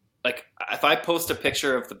 like, if I post a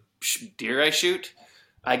picture of the deer I shoot,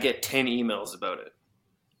 I get 10 emails about it.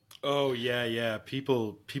 Oh yeah.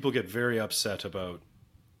 People get very upset about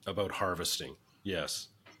harvesting. Yes.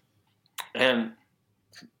 And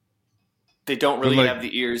they don't really But, have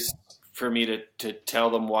the ears for me to tell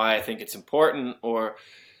them why I think it's important, or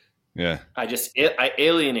Yeah. I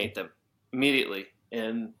alienate them immediately.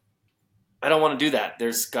 And I don't want to do that.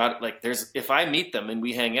 If I meet them and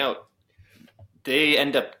we hang out, they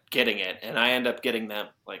end up getting it, and I end up getting them.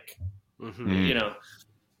 Like,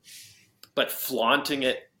 but flaunting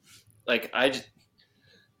it, like,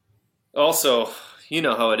 also, you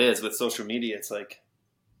know how it is with social media. It's like,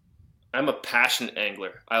 I'm a passionate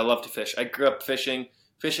angler. I love to fish. I grew up fishing.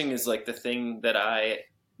 Fishing is like the thing that I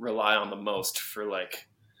rely on the most for like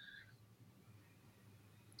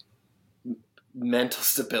mental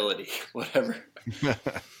stability, whatever.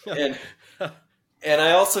 and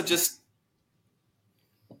I also just,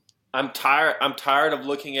 I'm tired of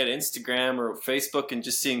looking at Instagram or Facebook and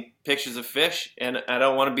just seeing pictures of fish, and I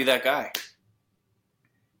don't want to be that guy.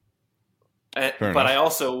 Fair But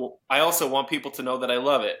enough. I also want people to know that I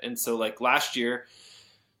love it. And so, like last year,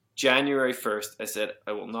 January 1st, I said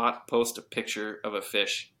I will not post a picture of a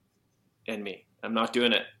fish and me. I'm not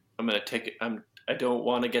doing it. I'm gonna take it. I don't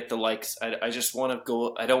want to get the likes. I just want to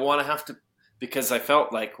go. I don't want to have to, because I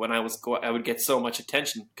felt like when I was I would get so much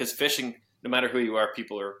attention, because fishing, no matter who you are,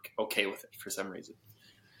 people are okay with it for some reason.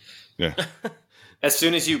 Yeah. As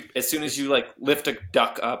soon as you like lift a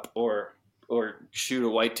duck up or shoot a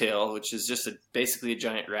whitetail, which is just basically a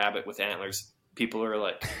giant rabbit with antlers, people are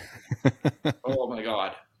like, "Oh my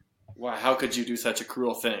god, wow, how could you do such a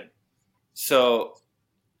cruel thing?" So,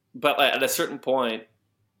 but at a certain point,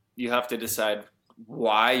 you have to decide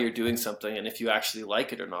why you're doing something and if you actually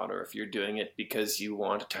like it or not, or if you're doing it because you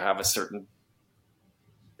want to have a certain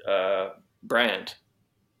brand.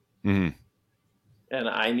 Mm-hmm. And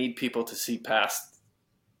I need people to see past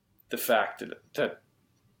the fact that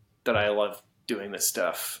I love doing this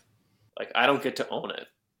stuff. Like, I don't get to own it,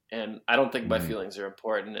 and I don't think my feelings are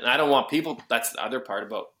important, and I don't want people. That's the other part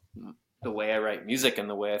about the way I write music and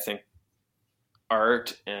the way I think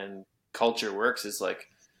art and culture works is like,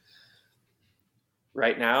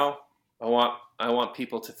 right now I want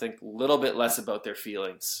people to think a little bit less about their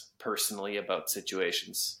feelings personally about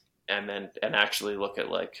situations, and actually look at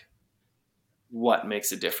like what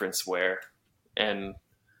makes a difference where and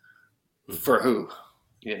for who.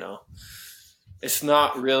 It's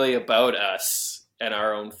not really about us and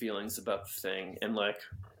our own feelings about the thing. And like,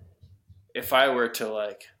 if I were to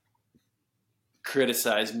like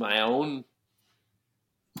criticize my own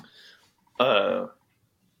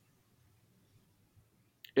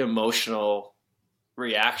emotional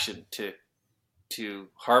reaction to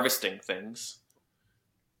harvesting things,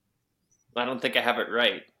 I don't think I have it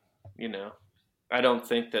right. I don't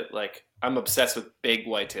think that, like, I'm obsessed with big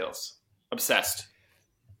whitetails. Obsessed.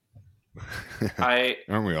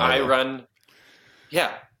 Aren't we all? I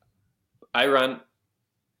run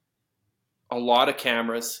a lot of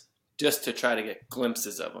cameras just to try to get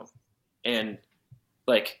glimpses of them. And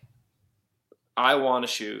like, I want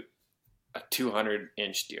to shoot a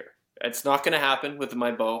 200-inch deer. It's not going to happen with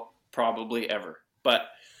my bow, probably ever, but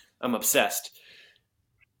I'm obsessed.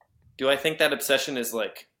 Do I think that obsession is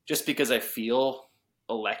like just because I feel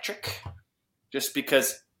electric? Just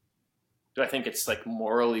because? Do I think it's like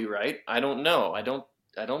morally right? I don't know. I don't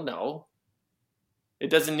know. It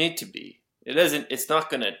doesn't need to be. It's not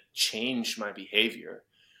going to change my behavior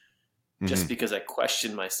just because I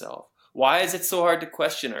question myself. Why is it so hard to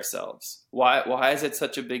question ourselves? Why is it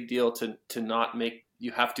such a big deal to not make,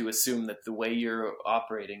 you have to assume that the way you're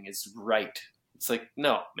operating is right? It's like,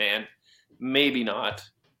 no, man, maybe not.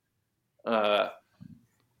 And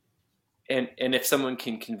if someone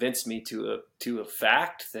can convince me to a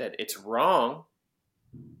fact that it's wrong,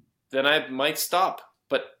 then I might stop.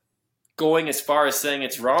 But going as far as saying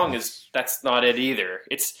it's wrong that's not it either.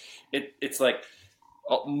 It's like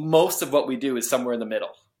most of what we do is somewhere in the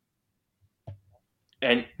middle.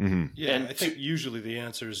 And I think usually the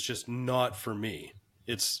answer is just not for me.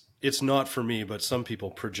 It's not for me, but some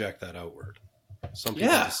people project that outward. Some people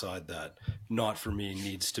decide that not for me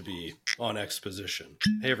needs to be on exposition.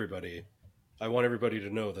 Hey, everybody, I want everybody to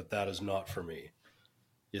know that is not for me,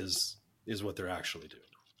 is what they're actually doing.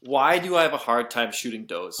 Why do I have a hard time shooting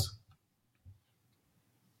does?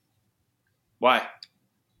 Why?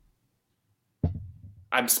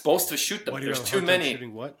 I'm supposed to shoot them. There's too many.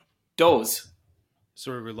 Shooting what? Does.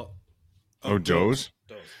 Sorry, does?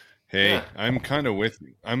 Hey, yeah. I'm kind of with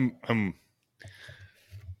you. I'm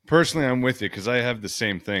personally, I'm with you because I have the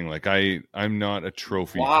same thing. Like I'm not a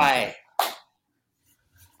trophy. Why? Hunter,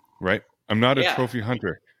 right? I'm not a trophy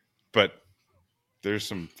hunter, but there's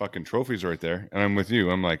some fucking trophies right there, and I'm with you.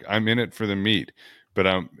 I'm like, I'm in it for the meat, but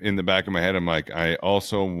I'm in the back of my head. I'm like, I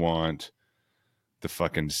also want the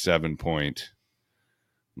fucking 7-point.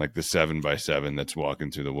 Like the 7x7 that's walking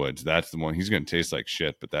through the woods. That's the one. He's going to taste like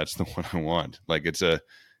shit, but that's the one I want. Like it's a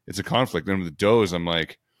conflict. And with the does, I'm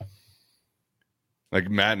like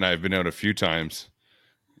Matt and I have been out a few times,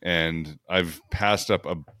 and I've passed up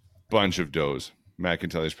a bunch of does. Matt can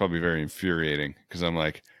tell you it's probably very infuriating because I'm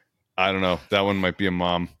like, I don't know, that one might be a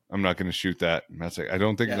mom. I'm not going to shoot that. And Matt's like, I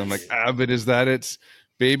don't think. Yes. I'm like, but is that its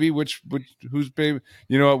baby? Which whose baby?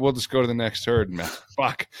 You know what? We'll just go to the next herd. Matt,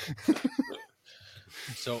 fuck.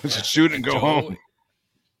 So just shoot and go home.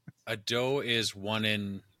 A doe is one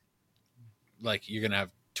in, like, you're going to have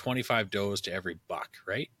 25 does to every buck,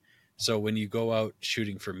 right? So when you go out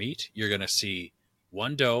shooting for meat, you're going to see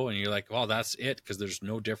one doe and you're like, well, that's it, because there's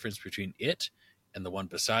no difference between it and the one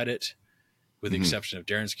beside it, with the exception of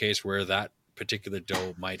Darren's case, where that particular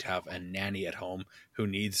doe might have a nanny at home who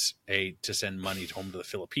needs to send money home to the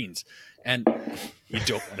Philippines, and you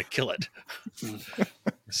don't want to kill it.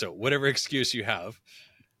 So whatever excuse you have,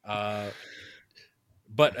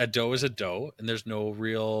 but a doe is a doe, and there's no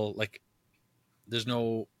real there's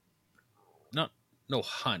no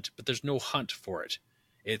hunt, but there's no hunt for it.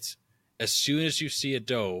 It's as soon as you see a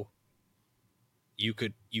doe, you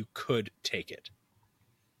could take it.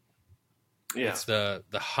 Yeah. It's the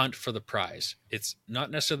hunt for the prize. It's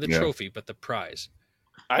not necessarily the trophy, but the prize.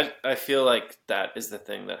 I feel like that is the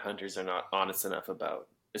thing that hunters are not honest enough about,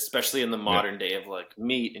 especially in the modern day of like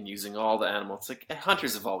meat and using all the animals. Like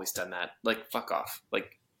hunters have always done that. Like fuck off.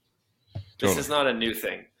 Like this is not a new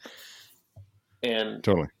thing. And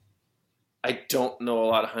I don't know a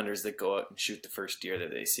lot of hunters that go out and shoot the first deer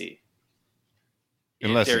that they see.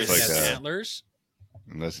 Unless it's like antlers.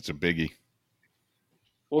 Unless it's a biggie.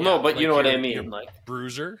 Well, no, but you know what I mean, like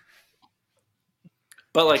bruiser.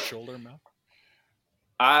 But like shoulder mount.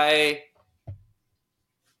 I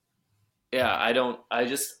want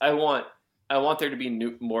there to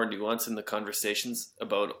be more nuance in the conversations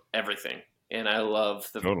about everything, and I love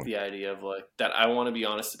the idea of like that. I want to be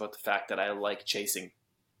honest about the fact that I like chasing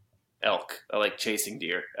elk. I like chasing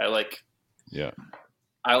deer. I like the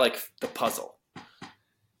puzzle,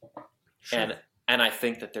 and I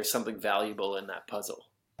think that there's something valuable in that puzzle,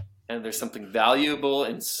 and there's something valuable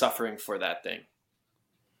in suffering for that thing.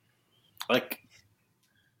 Like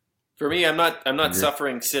for me, I'm not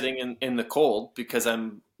suffering sitting in the cold because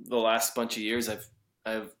the last bunch of years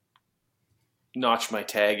I've notched my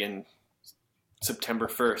tag in September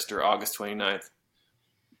 1st or August 29th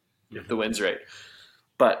if the wind's right.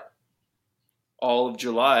 But all of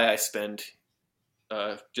July I spend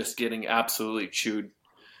just getting absolutely chewed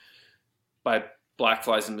by black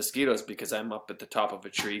flies and mosquitoes because I'm up at the top of a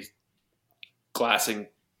tree glassing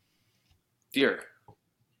deer.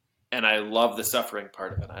 And I love the suffering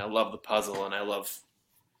part of it. I love the puzzle, and I love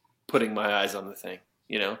putting my eyes on the thing,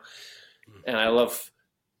 you know? And I love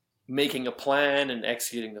making a plan and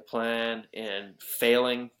executing the plan and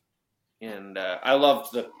failing. And I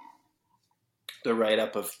love the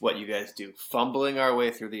write-up of what you guys do, fumbling our way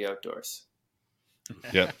through the outdoors.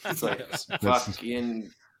 Yeah. It's like,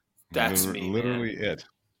 fucking, that's me, literally man. it.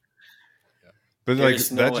 But There's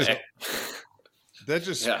like, that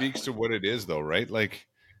just speaks to what it is, though, right? Like,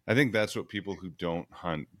 I think that's what people who don't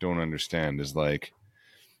hunt don't understand is like,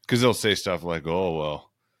 because they'll say stuff like, oh, well,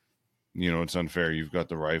 you know, it's unfair. You've got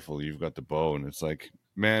the rifle, you've got the bow. And it's like,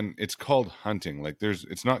 man, it's called hunting. Like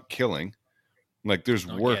it's not killing. Like there's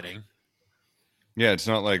work. Getting. Yeah. It's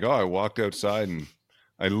not like, oh, I walked outside and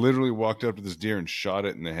I literally walked up to this deer and shot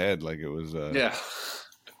it in the head. Like it was, no,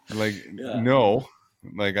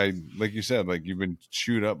 like you said, like you've been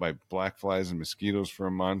chewed up by black flies and mosquitoes for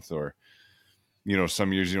a month, or, you know,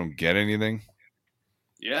 some years you don't get anything.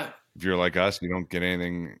 Yeah. If you're like us, you don't get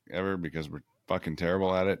anything ever because we're fucking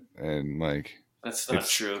terrible at it. And like, that's not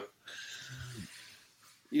true.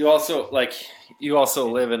 You also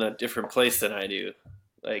live in a different place than I do.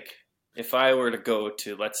 Like if I were to go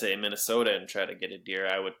to, let's say, Minnesota and try to get a deer,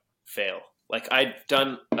 I would fail. Like I've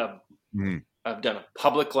done a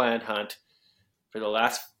public land hunt for the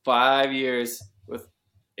last 5 years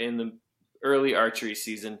in the early archery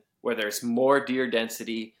season, where there's more deer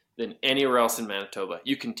density than anywhere else in Manitoba.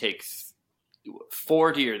 You can take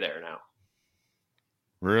 4 deer there now.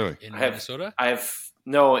 Really? In Minnesota? right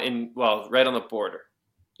on the border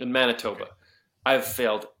in Manitoba. Okay. I've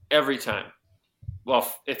failed every time.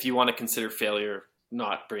 Well, if you want to consider failure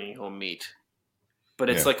not bringing home meat.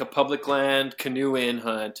 But it's like a public land canoe in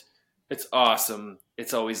hunt. It's awesome.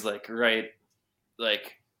 It's always like there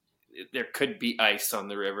could be ice on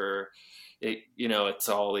the river. It's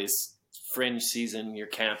always fringe season. You're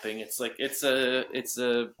camping. It's like it's an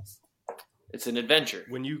adventure.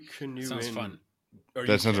 When you canoe sounds in, fun.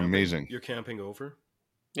 That sounds amazing. You're camping over?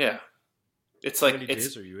 Yeah, it's How like many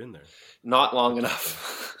days are you in there? Not long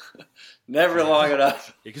enough. Never long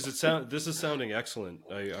enough. Because this is sounding excellent.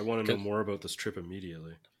 I want to know more about this trip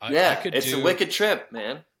immediately. It's a wicked trip,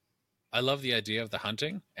 man. I love the idea of the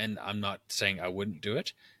hunting, and I'm not saying I wouldn't do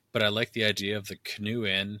it, but I like the idea of the canoe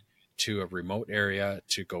in to a remote area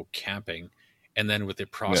to go camping, and then with the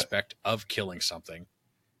prospect of killing something.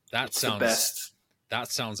 That sounds the best. That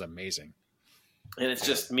sounds amazing. And it's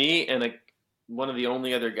just me and one of the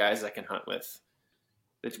only other guys I can hunt with.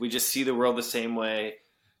 We just see the world the same way.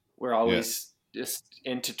 We're always just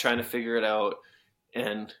into trying to figure it out,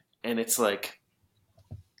 and it's like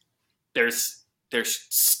there's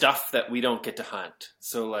stuff that we don't get to hunt.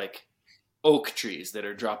 So like oak trees that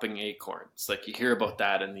are dropping acorns. Like you hear about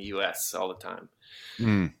that in the US all the time.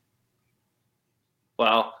 Mm.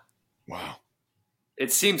 Well, Wow.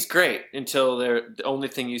 it seems great until the only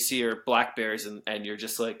thing you see are black bears, and you're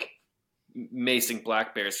just like macing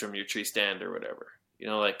black bears from your tree stand or whatever. You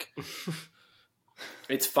know, like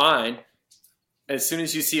it's fine. As soon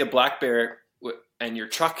as you see a black bear and your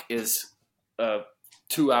truck is a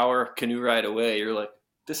 2-hour canoe ride away, you're like,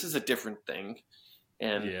 this is a different thing.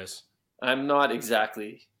 And Yes. I'm not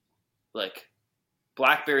exactly like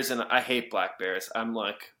black bears, and I hate black bears. I'm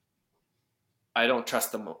like, I don't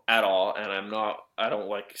trust them at all, and I don't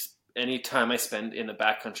like any time I spend in the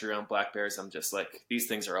backcountry around black bears. I'm just like, these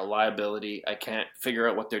things are a liability. I can't figure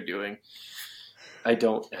out what they're doing. I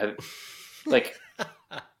don't have like,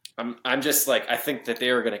 I'm just like, I think that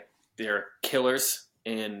they're killers,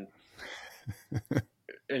 and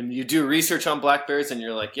you do research on black bears and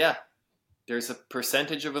you're like, yeah, there's a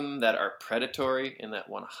percentage of them that are predatory and that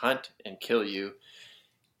want to hunt and kill you.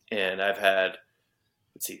 And I've had,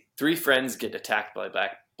 3 friends get attacked by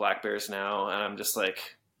black bears now, and I'm just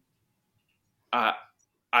like,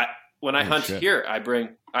 when I hunt here, I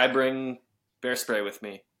bring bear spray with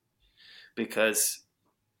me, because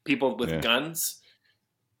people with guns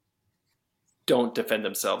don't defend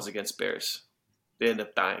themselves against bears. They end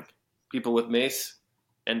up dying. People with mace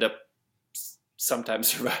end up sometimes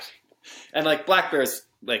surviving. And like black bears,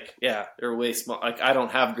 like, yeah, they're way small. Like I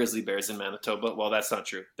don't have grizzly bears in Manitoba. Well, that's not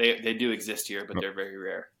true. They do exist here, but they're very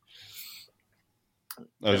rare.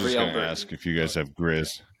 I was just going to ask if you guys have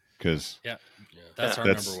grizz, because that's our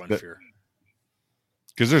number one fear.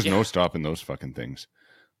 Because there's no stopping those fucking things.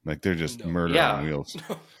 Like they're just murder on wheels.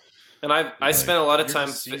 And I spent a lot of time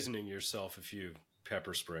seasoning yourself if you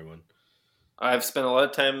pepper spray one. I've spent a lot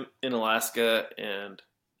of time in Alaska, and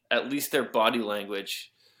at least their body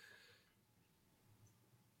language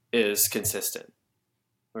is consistent.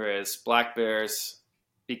 Whereas black bears,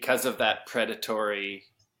 because of that predatory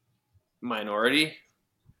minority,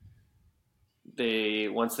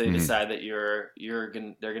 once they decide that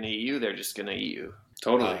they're gonna eat you, they're just gonna eat you.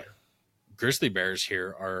 Totally. Grizzly bears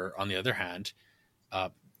here are, on the other hand,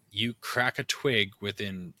 you crack a twig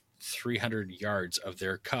within 300 yards of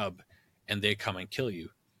their cub, and they come and kill you.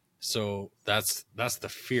 So that's the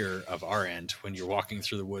fear of our end when you're walking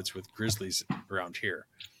through the woods with grizzlies around here.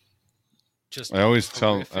 I always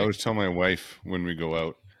tell my wife when we go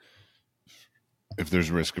out, if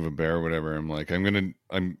there's risk of a bear or whatever, I'm like, I'm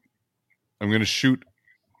gonna shoot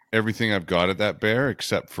everything I've got at that bear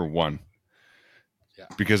except for one. Yeah.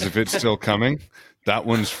 Because if it's still coming, that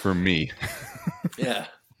one's for me. Yeah.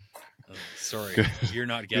 Sorry, you're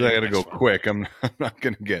not getting. I got to go quick. I'm not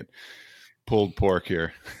gonna get pulled pork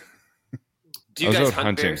here. Do you guys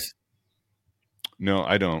hunt bears? No,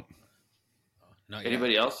 I don't. Not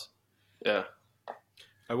Anybody else? Yeah.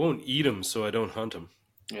 I won't eat them, so I don't hunt them.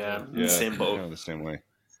 Yeah, the same boat. The same way.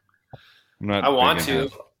 I'm not. I want to.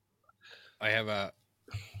 I have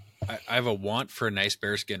a want for a nice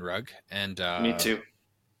bearskin rug, and me too.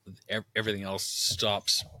 Everything else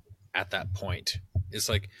stops at that point. It's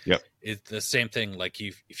like it's the same thing. Like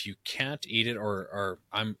if you can't eat it, or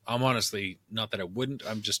I'm honestly, not that I wouldn't.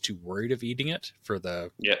 I'm just too worried of eating it for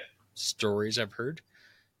the stories I've heard.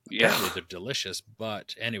 Yeah, apparently they're delicious.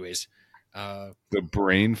 But anyways, the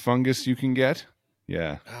brain fungus you can get.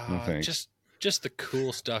 Yeah, no thanks. Just the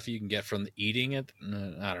cool stuff you can get from eating it.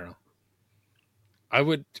 I don't know. I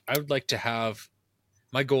would like to have,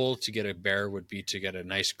 my goal to get a bear would be to get a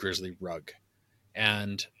nice grizzly rug,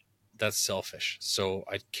 and that's selfish. So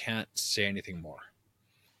I can't say anything more.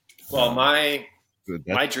 Well, my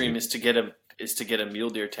dream is to get a mule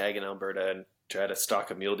deer tag in Alberta and try to stalk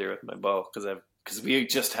a mule deer with my bow, because we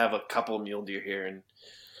just have a couple mule deer here,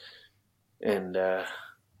 and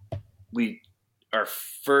our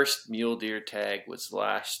first mule deer tag was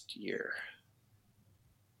last year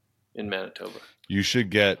in Manitoba. You should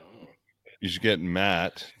get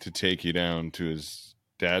Matt to take you down to his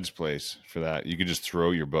dad's place for that. You could just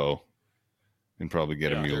throw your bow and probably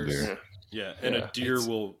get a mule deer. Yeah, and a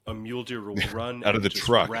mule deer will run out of the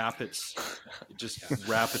truck, wrap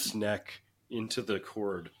its neck into the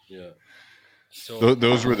cord. Yeah. So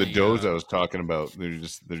those were the does I was talking about. They're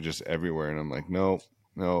just everywhere, and I'm like, no.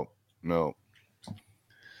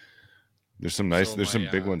 There's some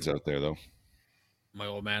big ones out there though. My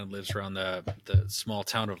old man lives around the small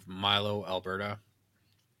town of Milo, Alberta.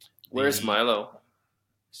 Where's Milo?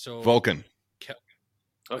 So Vulcan.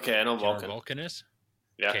 Okay, I know Vulcan. Where Vulcan is?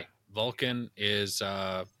 Yeah. Okay, Vulcan is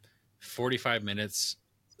 45 minutes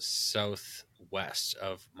southwest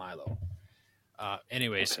of Milo.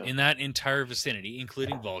 Anyways, in that entire vicinity,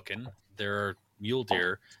 including Vulcan, there are mule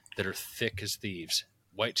deer that are thick as thieves.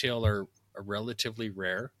 Whitetail are relatively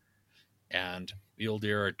rare, and mule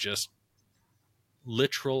deer are just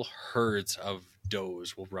literal herds of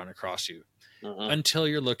does will run across you until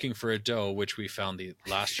you're looking for a doe, which we found the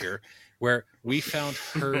last year, where we found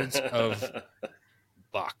herds of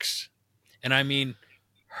bucks, and I mean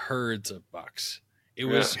herds of bucks. It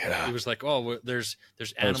was like, oh, there's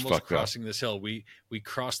animals crossing this hill. We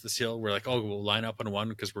crossed this hill. We're like, oh, we'll line up on one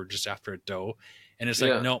because we're just after a doe, and it's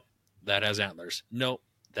like, no, that has antlers. No,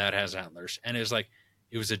 that has antlers, and it's like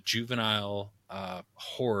it was a juvenile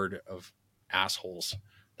horde of assholes.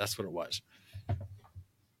 That's what it was.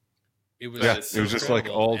 It was it was just like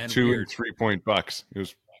all 2 and 3 point bucks. It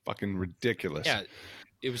was fucking ridiculous. Yeah,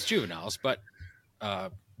 it was juveniles, but I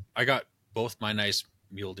got both my nice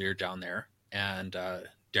mule deer down there, and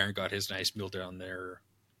Darren got his nice mule down there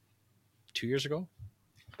 2 years ago.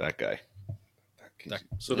 That guy.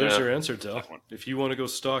 So there's your answer, Del. If you want to go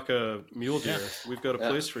stalk a mule deer, we've got a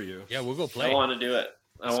place for you. Yeah, we'll go play. I want to do it.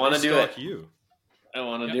 I want to do it. I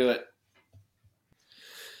want to do it.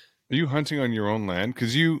 Are you hunting on your own land?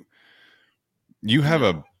 Because you have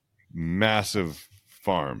a massive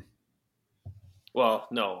farm. Well,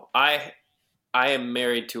 no. I am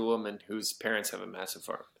married to a woman whose parents have a massive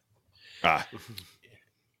farm. I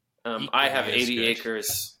have 80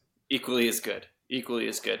 acres. Equally as good. We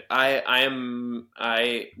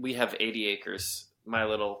have 80 acres. My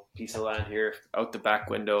little piece of land here out the back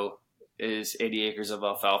window is 80 acres of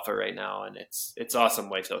alfalfa right now, and it's awesome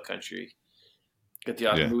whitetail country. Got the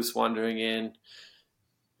odd moose wandering in,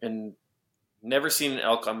 and never seen an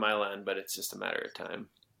elk on my land, but it's just a matter of time.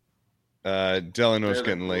 Del, I know it's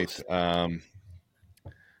getting late.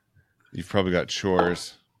 You've probably got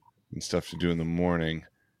chores and stuff to do in the morning.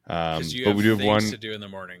 But we do have one to do in the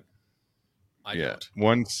morning. I don't.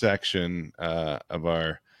 One section of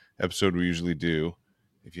our episode we usually do,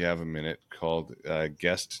 if you have a minute, called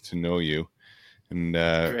Guest to Know You. And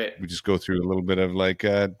we just go through a little bit of like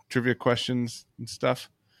trivia questions and stuff.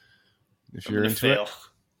 If you're into it.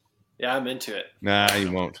 Yeah, I'm into it. Nah,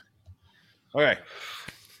 you won't. Okay.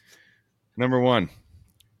 Number 1.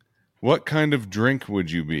 What kind of drink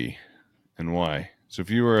would you be and why? So if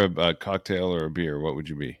you were a cocktail or a beer, what would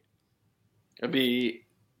you be? It'd be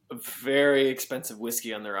a very expensive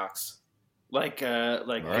whiskey on the rocks. Like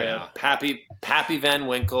Pappy Van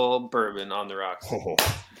Winkle bourbon on the rocks. Oh.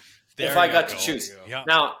 If I got to choose. Yeah.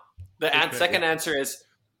 Now, the second answer is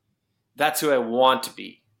that's who I want to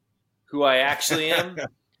be. Who I actually am?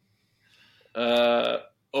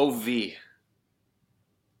 OV.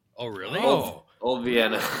 Oh, really? Old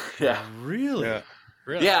Vienna. Yeah. Really? Yeah.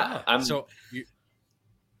 Really? Yeah. So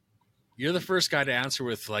you're the first guy to answer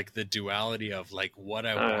with like the duality of like what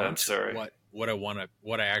I want. I'm sorry. What I want to,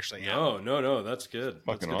 what I actually am. No, that's good.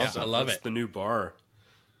 Fucking that's awesome. Yeah, I love it. The new bar.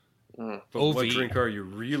 But what drink are you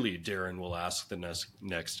really, Darren will ask the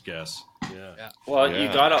next guest. Yeah. Well, you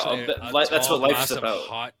gotta. That's what life's about.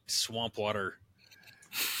 Hot swamp water.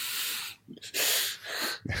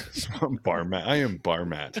 Bar mat. I am bar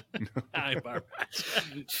mat. I'm bar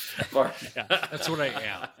mat. Yeah, that's what I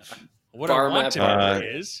am. What bar I want to be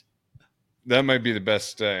is. That might be the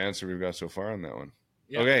best answer we've got so far on that one.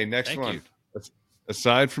 Yeah, okay, next one. You.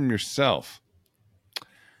 Aside from yourself,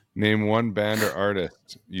 name one band or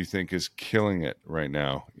artist you think is killing it right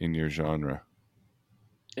now in your genre.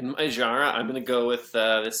 In my genre, I'm going to go with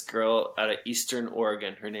this girl out of Eastern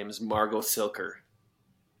Oregon. Her name is Margot Silker.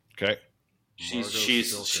 Okay.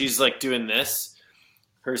 She's like doing this.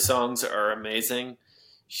 Her songs are amazing.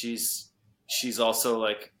 She's also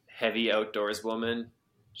like heavy outdoors woman.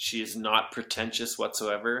 She is not pretentious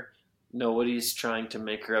whatsoever. Nobody's trying to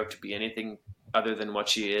make her out to be anything other than what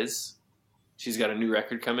she is. She's got a new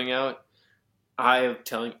record coming out. I am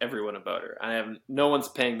telling everyone about her. No one's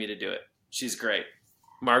paying me to do it. She's great.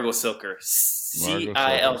 Margot Silker. Cilker.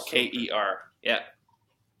 Yeah.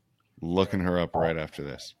 Looking her up right after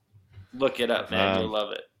this. Look it up, man. You'll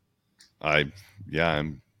love it.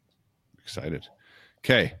 I'm excited.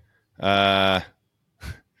 Okay.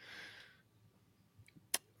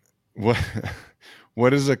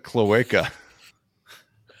 What is a cloaca?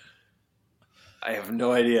 I have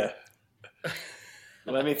no idea.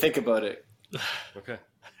 Let me think about it. Okay.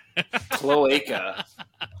 Cloaca.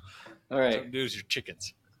 All right. News your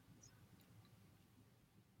chickens.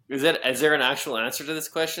 Is there an actual answer to this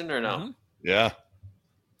question or no? Mm-hmm. Yeah.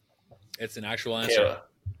 It's an actual answer. Okay.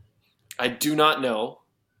 I do not know,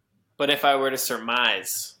 but if I were to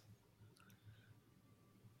surmise,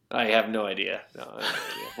 I have no idea.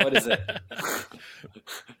 What is it?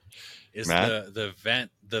 Is the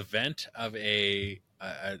vent of a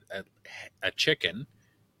chicken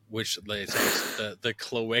which the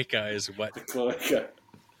cloaca is what? Cloaca.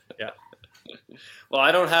 Yeah. Well,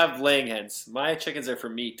 I don't have laying hens. My chickens are for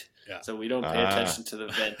meat, Yeah. so we don't pay attention to the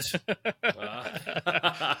vent.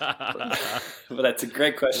 But that's a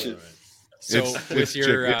great question. All right. So with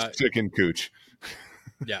your it's chicken cooch.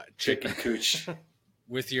 yeah, Chicken cooch.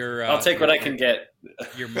 with your I'll take what I can get.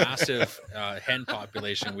 your massive hen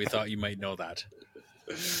population, we thought you might know that.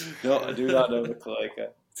 No, I do not know the cloaca.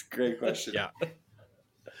 It's a great question. Yeah.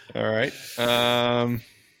 All right.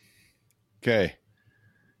 Okay.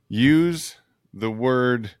 Use the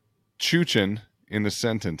word chuchin in a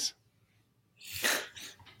sentence.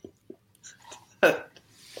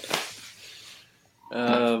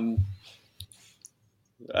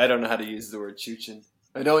 I don't know how to use the word chuchin.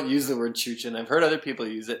 I don't use the word chuchin. I've heard other people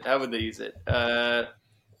use it. How would they use it?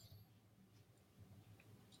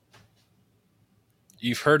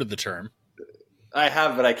 You've heard of the term. I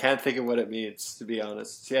have, but I can't think of what it means, to be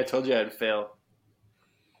honest. See, I told you I'd fail.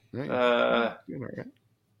 Right. All right.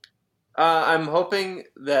 I'm hoping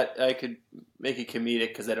that I could make it comedic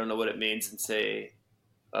because I don't know what it means and say,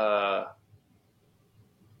 the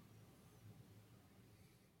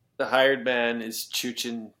hired man is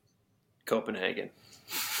chuchin Copenhagen.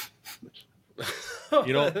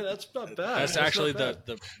 You know, that's not bad. That's actually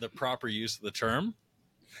the proper use of the term.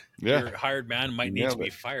 Yeah. Your hired man might need Nailed to be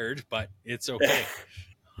it. fired, but it's okay.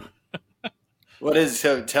 What is?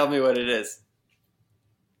 So tell me what it is.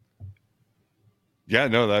 Yeah,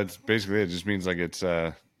 no, that's basically it. It just means like it's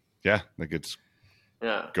like it's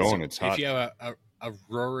Yeah. going, it's hot. If you have a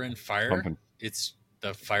roaring fire, Pumping. it's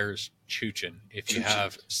the fire's chooching. If you Chooching.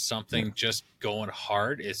 have something just going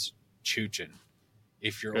hard, it's chooching.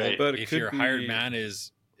 If your Right. But it if could your hired be- man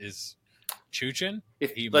is chooching,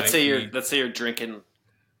 If, he let's might say be-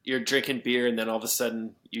 you're drinking beer and then all of a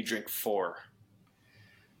sudden you drink 4.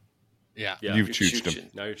 yeah, Yeah. You've You're chooched him.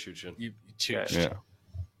 chooching. Now you're chooching. you chooched. Yeah.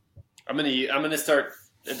 I'm gonna start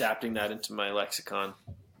adapting that into my lexicon.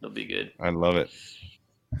 It'll be good. I love it.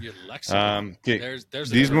 Your lexicon. Okay. There's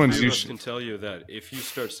These another ones Three you of us should- can tell you that if you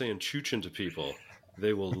start saying choochin to people,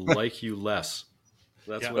 they will like you less.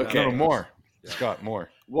 That's Yeah. what Okay. No, happens. more. Yeah. Scott,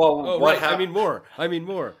 more. Well, Oh, what right. hap- I mean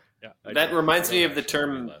more. Yeah. that reminds me of the actually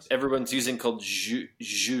term less. everyone's using called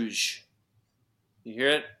juge. You hear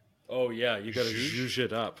it? Oh yeah, you got to Zhuzh? zhuzh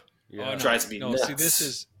it up. Yeah. no. Drives me nuts. See,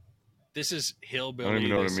 this is hillbilly. I don't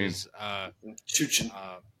even know what this it means. is Chuchin.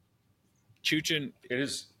 chooching. It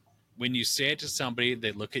is. When you say it to somebody,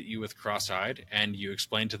 they look at you with cross-eyed, and you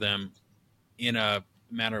explain to them in a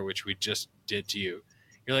manner which we just did to you.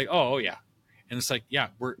 You're like, oh yeah, and it's like, yeah,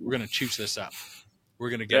 we're gonna chooch this up. We're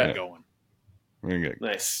gonna get Yeah. it going. We're gonna get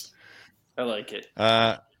Nice. I like it.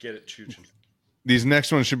 Get it choochin. these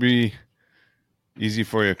next ones should be easy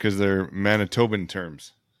for you because they're Manitoban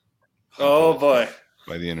terms Oh boy.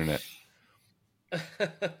 by the internet.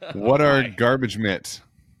 What are my. garbage mitts?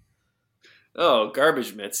 Oh,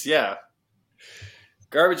 garbage mitts. Yeah.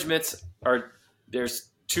 Garbage mitts there's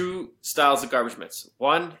 2 styles of garbage mitts.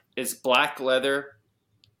 One is black leather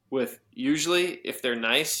with, usually if they're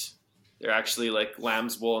nice, they're actually like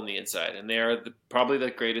lamb's wool on the inside, and they are probably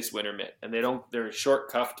the greatest winter mitt. And they're a short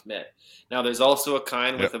cuffed mitt. Now there's also a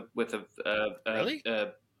kind Yep. with a Really?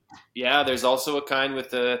 yeah. There's also a kind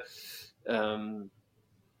with a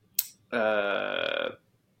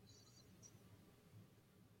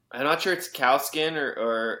I'm not sure it's cow skin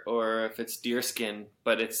or if it's deer skin,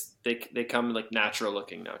 but they come like natural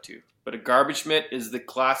looking now too. But a garbage mitt is the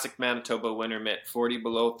classic Manitoba winter mitt. 40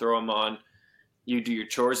 below, throw them on. You do your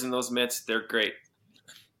chores in those mitts. They're great.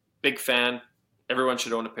 Big fan. Everyone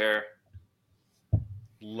should own a pair.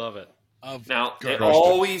 Love it. Of Now they garbage.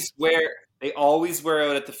 always wear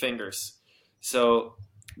out at the fingers, so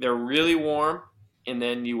they're really warm. And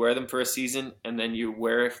then you wear them for a season, and then you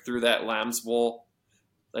wear it through that lamb's wool,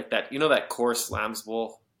 like that. That coarse lamb's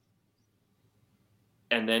wool,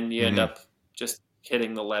 and then you end up just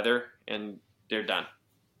hitting the leather, and they're done.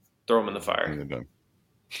 Throw them in the And fire. they're done.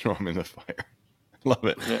 Throw them in the fire. Love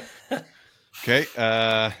it. Yeah.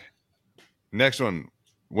 Okay. Next one.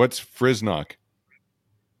 What's Friznock?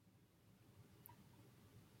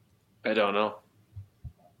 I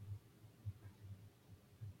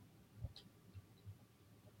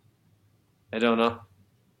don't know.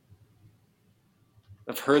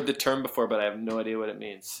 I've heard the term before, but I have no idea what it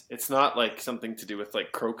means. It's not like something to do with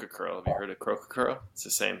like croaker curl. Have you heard of croaker curl? It's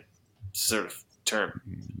the same sort of term.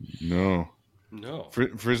 No. No.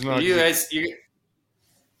 Friznock You is guys, you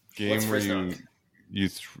a game what's where Friznock? you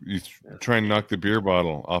try and knock the beer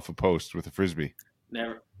bottle off a post with a frisbee.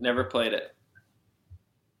 never played it,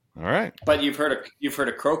 All right. but you've heard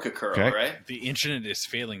of croaker curl, Okay. right? The internet is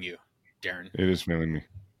failing you, Darren. It is failing me.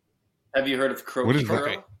 Have you heard of What is Croaky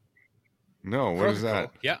that? Curl? No, what is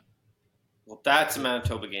that? Yeah. Well, that's a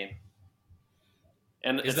Manitoba game.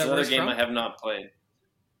 And Is it's that where another it's game from? I have not played.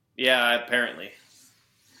 Yeah, apparently.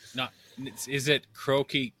 Not. Is it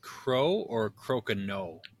Croaky Crow or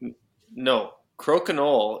Crokinole? No,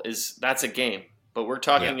 Crokinole that's a game, but we're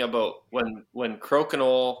talking about when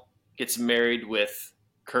Crokinole gets married with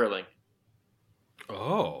curling.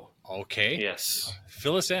 Oh. Okay. Yes.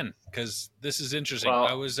 Fill us in, because this is interesting. Well,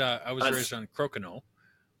 I was raised on Crokinole.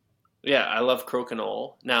 Yeah, I love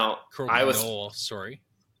Crokinole. Now, Crokinole, sorry.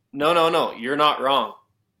 No, you're not wrong.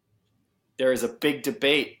 There is a big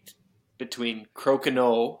debate between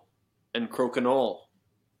Crokinole and Crokinole.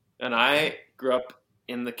 And I grew up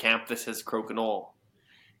in the camp that says Crokinole.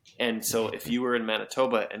 And so if you were in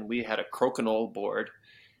Manitoba and we had a Crokinole board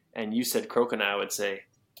and you said Crokin, I would say,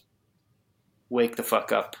 wake the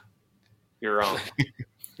fuck up. You're wrong.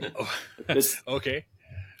 Okay.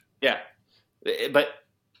 Yeah. But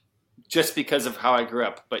just because of how I grew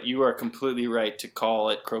up. But you are completely right to call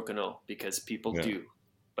it Crokinole because people do.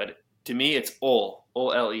 But to me, it's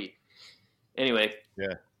O-L-E. Anyway.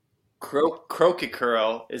 Yeah. Croaky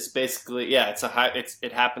curl is basically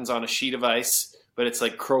it happens on a sheet of ice, but it's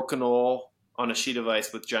like Crokinole on a sheet of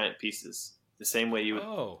ice with giant pieces. The same way you would.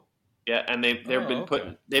 Oh. Yeah, and they've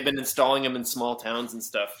been installing them in small towns and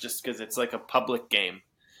stuff just because it's like a public game.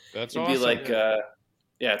 That's It'd awesome. be like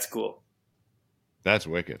it's cool. That's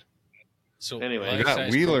wicked. So anyway,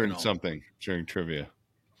 we learned something during trivia.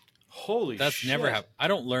 Holy That's shit. never happened. I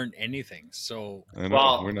don't learn anything. So When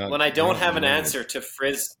I don't have an answer to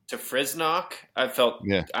Friznok, I felt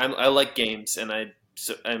I like games, and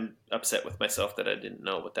I'm upset with myself that I didn't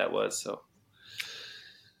know what that was. So,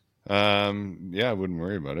 I wouldn't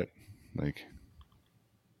worry about it. Like,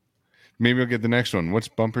 maybe I'll get the next one. What's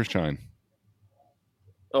bumper shine?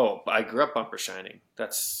 Oh, I grew up bumper shining.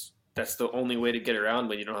 That's the only way to get around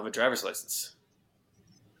when you don't have a driver's license.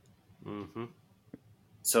 Mm-hmm.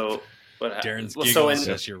 So what Darren's happens? giggling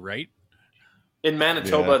says you're right. In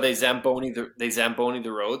Manitoba, they zamboni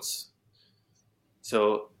the roads.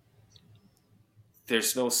 So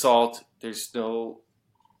there's no salt, there's no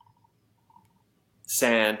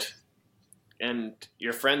sand, and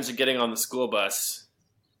your friends are getting on the school bus,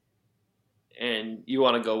 and you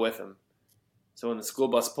want to go with them. So when the school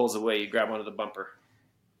bus pulls away, you grab onto the bumper.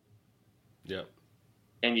 Yep.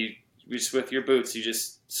 And you just with your boots,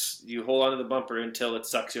 you hold onto the bumper until it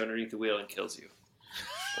sucks you underneath the wheel and kills you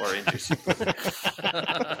or injures you.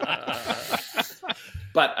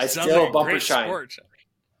 But I Sounds still like a bumper great shine. sport.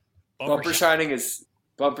 Bumper shining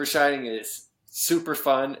is super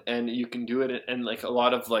fun, and you can do it. And like a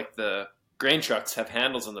lot of like the grain trucks have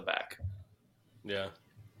handles on the back. Yeah.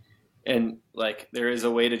 And like there is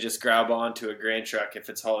a way to just grab onto a grain truck if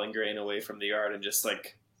it's hauling grain away from the yard and just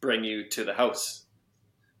like bring you to the house.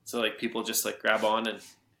 So like people just like grab on, and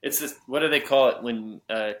it's this. What do they call it when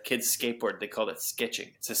kids skateboard? They call it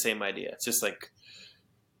skitching. It's the same idea. It's just like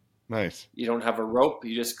nice. You don't have a rope.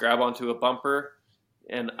 You just grab onto a bumper,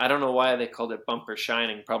 and I don't know why they called it bumper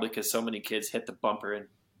shining. Probably because so many kids hit the bumper and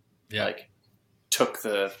like took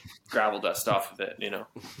the gravel dust off of it. You know,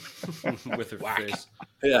 with their face.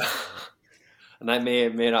 Yeah, and I may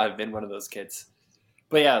not have been one of those kids,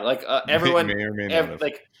 but yeah, like everyone may or may not have.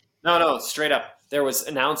 like. No, straight up. There was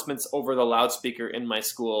announcements over the loudspeaker in my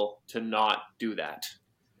school to not do that.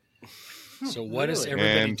 So what does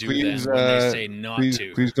everybody and do please, then when they say not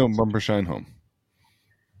to? Please don't bumper shine home.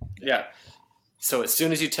 Yeah. So as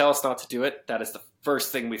soon as you tell us not to do it, that is the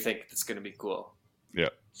first thing we think that's going to be cool. Yeah.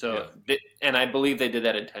 So, and I believe they did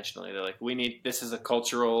that intentionally. They're like, this is a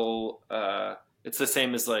cultural, it's the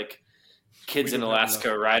same as like kids in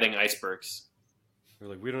Alaska riding icebergs. They're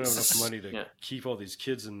like, we don't have enough money to keep all these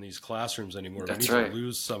kids in these classrooms anymore. That's we need right. to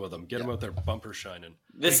lose some of them. Get them out there bumper shining.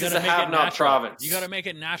 This is a have-not province. You got to make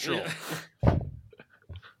it natural.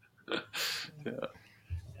 Yeah.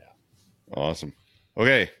 Awesome.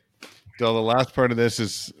 Okay. So the last part of this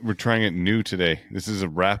is we're trying it new today. This is a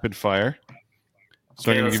rapid fire.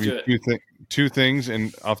 So I'm going to give you two things,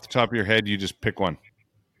 and off the top of your head, you just pick one.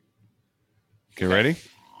 Okay, ready?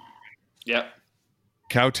 Yep.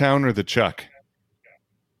 Cowtown or the Chuck?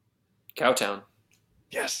 Cowtown.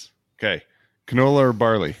 Yes. Okay. Canola or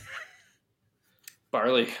barley?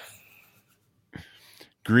 Barley.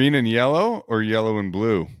 Green and yellow or yellow and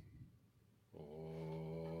blue?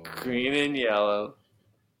 Green and yellow.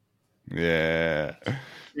 Yeah.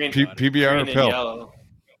 Green, PBR green or and pill? Yellow.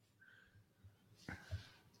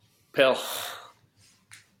 Pill.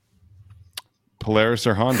 Polaris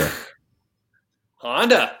or Honda?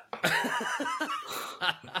 Honda.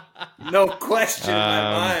 No question in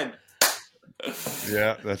my mind.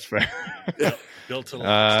 Yeah, that's fair. Built to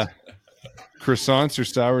last. Croissants or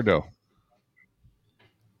sourdough?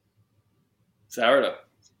 Sourdough.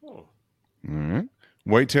 Oh. All right.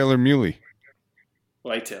 Whitetail or muley?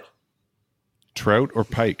 Whitetail. Trout or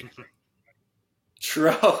pike?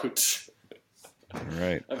 Trout. All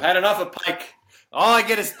right. I've had enough of pike. All I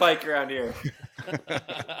get is pike around here.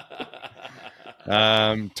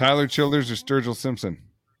 Tyler Childers or Sturgill Simpson?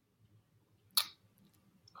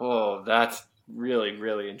 Oh, that's really,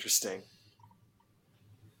 really interesting.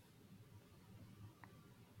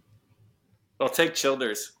 I'll take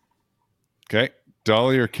Childers. Okay.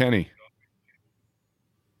 Dolly or Kenny?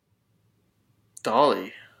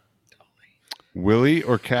 Dolly. Willie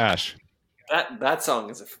or Cash? That song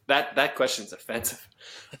is that question's offensive.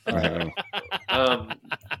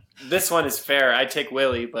 This one is fair. I take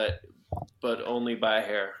Willie, but only by a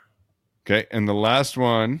hair. Okay. And the last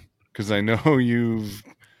one, because I know you've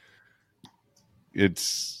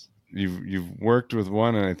worked with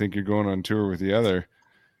one, and I think you're going on tour with the other.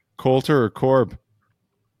 Coulter or Corb?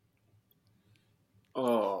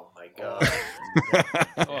 Oh my god.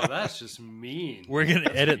 Oh, that's just mean. We're going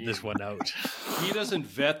to edit this one out. He doesn't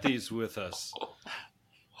vet these with us.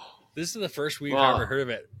 This is the first we've Wow. ever heard of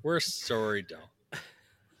it. We're sorry, Del.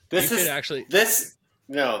 This You is could actually- this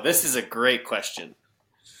is a great question.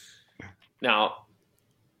 Now,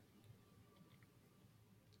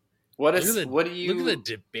 what do you look at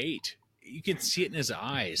the debate? You can see it in his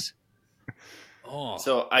eyes. Oh,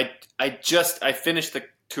 So I finished the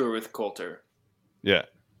tour with Coulter, Yeah.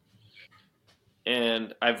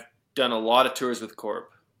 and I've done a lot of tours with Corb,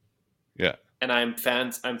 Yeah. and I'm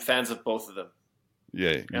fans of both of them.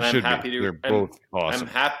 Yeah. You And I'm should happy be. to- They're I'm- both awesome.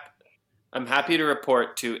 I'm happy to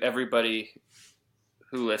report to everybody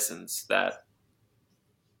who listens that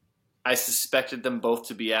I suspected them both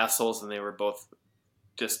to be assholes, and they were both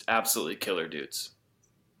just absolutely killer dudes.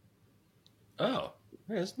 Oh,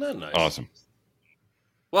 yeah, isn't that nice? Awesome.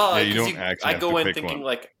 Well, Yeah, you 'cause don't actually I have go to in pick thinking one.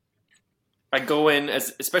 like, I go in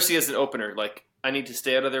especially as an opener, like I need to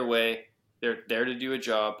stay out of their way. They're there to do a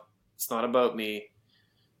job. It's not about me.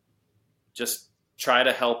 Just try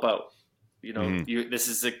to help out. You know, Mhm. this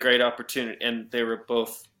is a great opportunity, and they were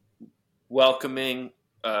both welcoming,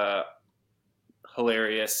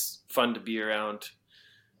 hilarious, fun to be around.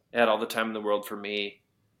 They had all the time in the world for me,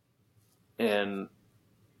 and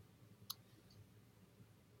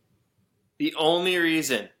the only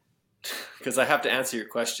reason, because I have to answer your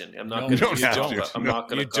question, I'm not No, going you don't to. have to. I'm not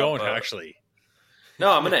going to. you don't actually.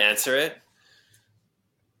 No, I'm going to answer it.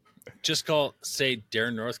 Just say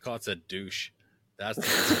Darren Northcott's a douche. That's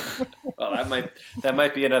Well, that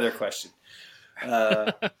might be another question.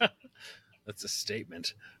 that's a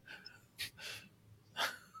statement.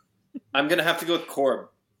 I'm going to have to go with Corb,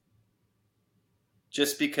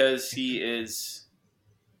 just because he's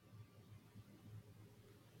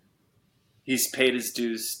paid his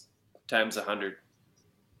dues times 100,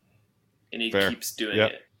 and he Fair. keeps doing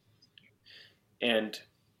Yep. it. And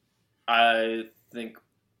I think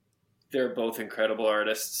they're both incredible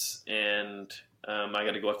artists, and I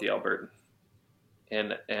got to go with the Albertan.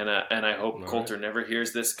 And I hope All Coulter never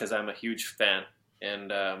hears this, because I'm a huge fan, and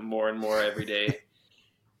more every day.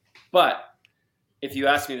 But if you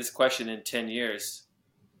ask me this question in 10 years,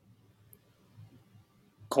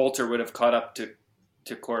 Coulter would have caught up to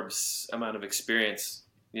Corb's amount of experience,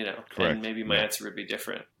 you know, Correct. and maybe my Yeah. answer would be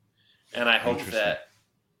different. And I hope Interesting.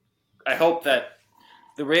 that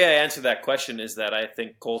the way I answer that question is that I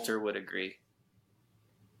think Coulter would agree.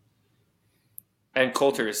 And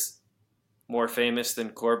Coulter is more famous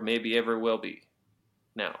than Corb maybe ever will be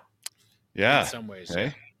now. Yeah. In some ways,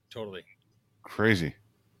 Hey? totally. Crazy.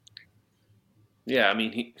 Yeah, I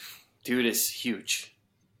mean, dude is huge.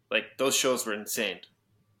 Like, those shows were insane.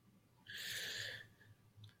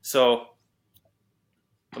 So,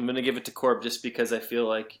 I'm going to give it to Corb just because I feel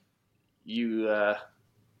like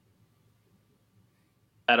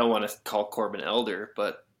I don't want to call Corb an elder,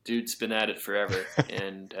 but dude's been at it forever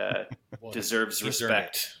and Well, deserves he's earned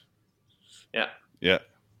respect. Yeah. Yeah.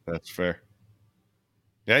 That's fair.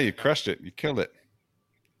 Yeah, you crushed it. You killed it.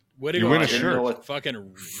 Way to You go, win a I didn't shirt. know what Fucking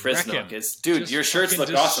wreck Frisnock him. is. Dude, Just your shirts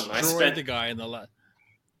fucking look awesome. I destroyed spent the guy in the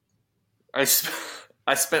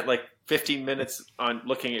I spent like 15 minutes on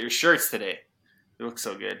looking at your shirts today. They look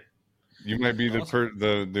so good. You might be Awesome.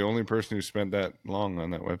 the only person who spent that long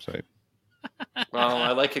on that website. Well,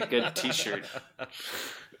 I like a good t-shirt.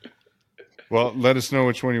 Well, let us know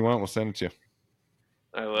which one you want. We'll send it to you.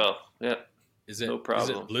 I will. Yeah. Is it, No is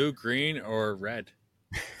problem. it blue, green, or red?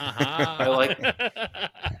 I like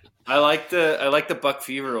the Buck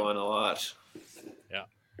Fever one a lot.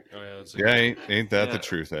 Oh, yeah, that's a Yeah, ain't that Yeah. the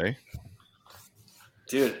truth, eh?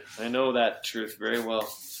 Dude, I know that truth very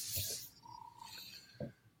well. A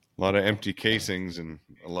lot of empty casings and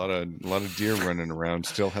a lot of deer running around,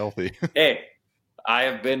 still healthy. Hey,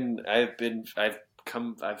 I've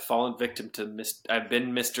fallen victim to I've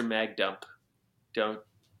been Mr. Mag Dump. Don't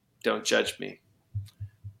judge me.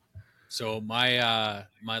 So my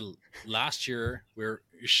last year we were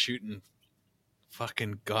shooting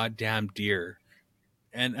fucking goddamn deer,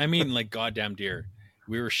 and I mean like goddamn deer.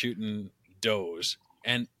 We were shooting does,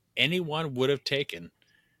 and anyone would have taken.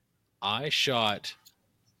 I shot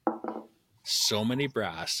so many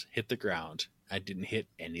brass, hit the ground. I didn't hit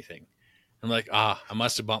anything. I'm like, I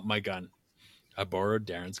must have bumped my gun. I borrowed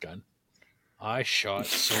Darren's gun. I shot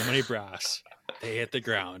so many brass. They hit the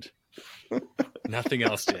ground. Nothing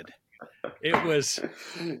else did. It was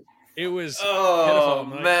oh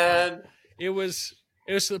pitiful. man. It was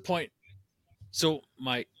to the point. So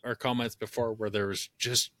our comments before where there was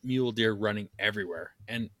just mule deer running everywhere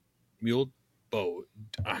and mule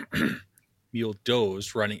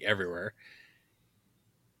does running everywhere.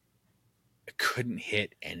 I couldn't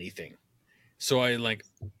hit anything. So I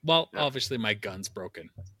obviously my gun's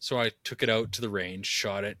broken. So I took it out to the range,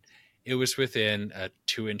 shot it. It was within a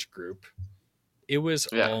 2-inch group. It was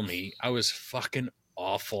all me. I was fucking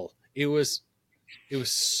awful. It was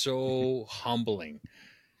so humbling.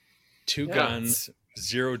 2 guns,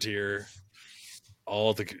 0 deer,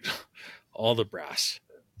 all the brass.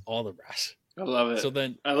 I love it. So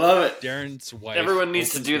then I love it. Darren's wife. Everyone needs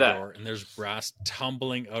to do that. And there's brass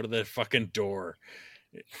tumbling out of the fucking door.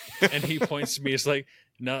 And he points to me. It's like,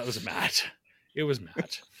 no, it was Matt. It was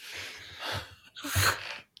Matt.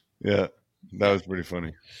 Yeah, that was pretty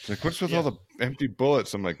funny. It's like, what's with all the empty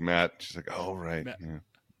bullets? I'm like, Matt. She's like, oh, right. Matt. Yeah.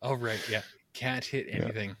 Oh, right. Yeah. Can't hit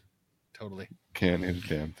anything. Totally. Can't hit a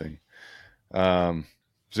damn thing. So,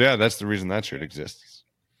 yeah, that's the reason that shirt exists.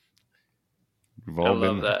 We've all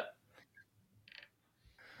been that.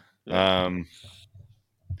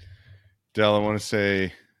 Del, I want to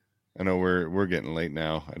say, I know we're getting late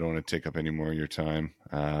now. I don't want to take up any more of your time.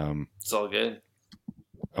 It's all good.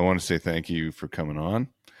 I want to say thank you for coming on.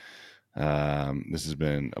 This has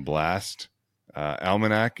been a blast.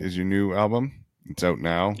 Almanac is your new album. It's out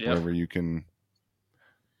now wherever you can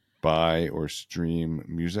buy or stream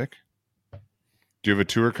music. Do you have a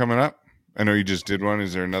tour coming up? I know you just did one.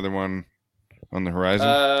 Is there another one on the horizon?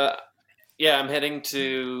 Yeah, I'm heading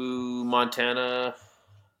to Montana,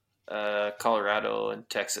 Colorado, and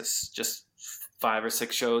Texas. Just 5 or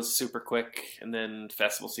 6 shows, super quick, and then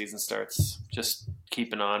festival season starts. Just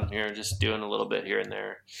keeping on here, just doing a little bit here and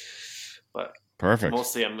there. But perfect.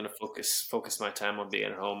 Mostly, I'm going to focus my time on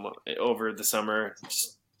being at home over the summer.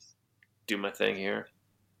 Just do my thing here.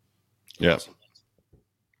 Yeah, awesome.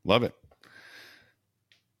 Love it.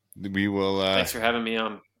 We will. Thanks for having me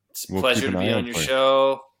on. It's a pleasure to be on your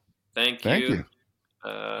show. Thank you.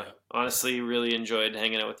 Honestly, really enjoyed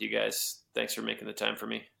hanging out with you guys. Thanks for making the time for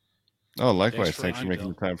me. Oh, likewise. Thanks for making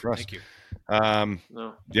the time for us. Thank you.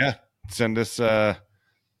 Yeah, send us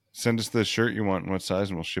the shirt you want and what size,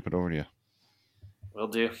 and we'll ship it over to you. Will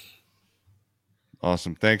do.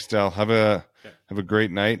 Awesome. Thanks, Del. Have a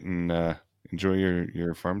great night and enjoy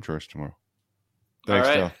your farm chores tomorrow. Thanks,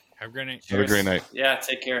 all right. Del. Have a great night. Have a great night. Yeah,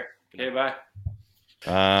 take care. Okay, bye.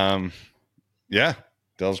 Yeah,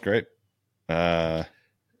 Del's great.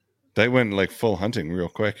 They went like full hunting real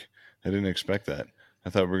quick. I didn't expect that. I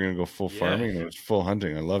thought we were gonna go full farming, and it was full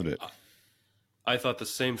hunting. I loved it. I thought the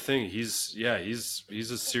same thing. He's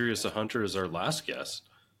as serious a hunter as our last guest.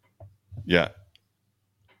 Yeah.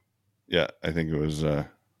 I think it was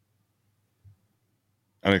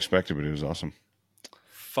unexpected, but it was awesome.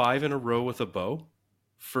 5 in a row with a bow.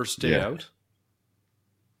 First day out.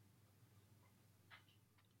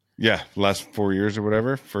 Yeah, last 4 years or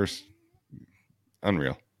whatever. First,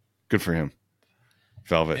 unreal. Good for him.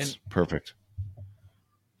 Velvet's perfect.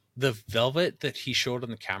 The velvet that he showed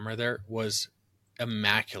on the camera there was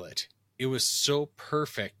immaculate. It was so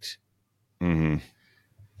perfect. Mm-hmm.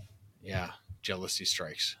 Yeah, jealousy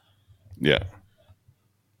strikes. Yeah.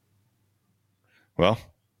 Well,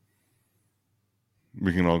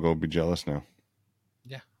 we can all go be jealous now.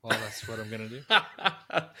 Yeah, well, that's what I'm going to do.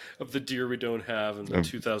 Of the deer we don't have, and the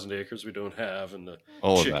 2,000 acres we don't have, and the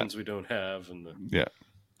chickens we don't have, and the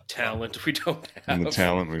talent we don't have. And the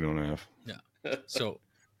talent we don't have. Yeah. So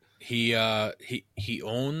he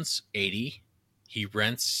owns 80. He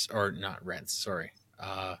rents, or not rents, sorry.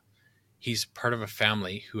 He's part of a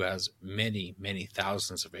family who has many, many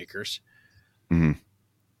thousands of acres. Mm-hmm.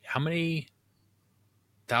 How many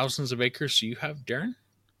thousands of acres do you have, Darren?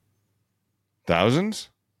 Thousands?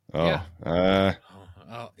 Oh, yeah.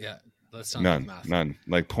 Yeah. That sounds like None, math. none.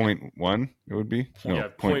 Like 0.1 it would be? Yeah,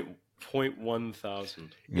 point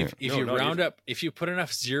 1,000. Yeah. If you round up, if you put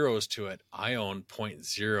enough zeros to it, I own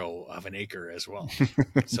 0.0 of an acre as well.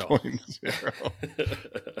 So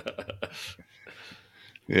 0.0.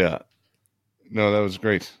 Yeah. No, that was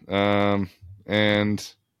great. And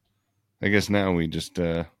I guess now we just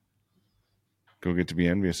go get to be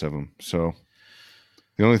envious of him. So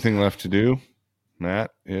the only thing left to do,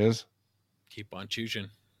 Matt, is keep on chooching.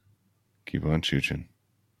 keep on chooching.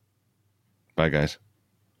 Bye, guys.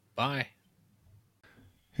 Bye.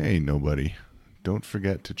 Hey, nobody. Don't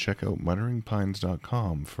forget to check out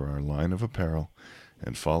mutteringpines.com for our line of apparel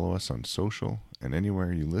and follow us on social and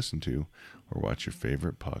anywhere you listen to or watch your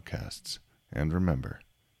favorite podcasts. And remember,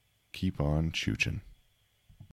 keep on chooching.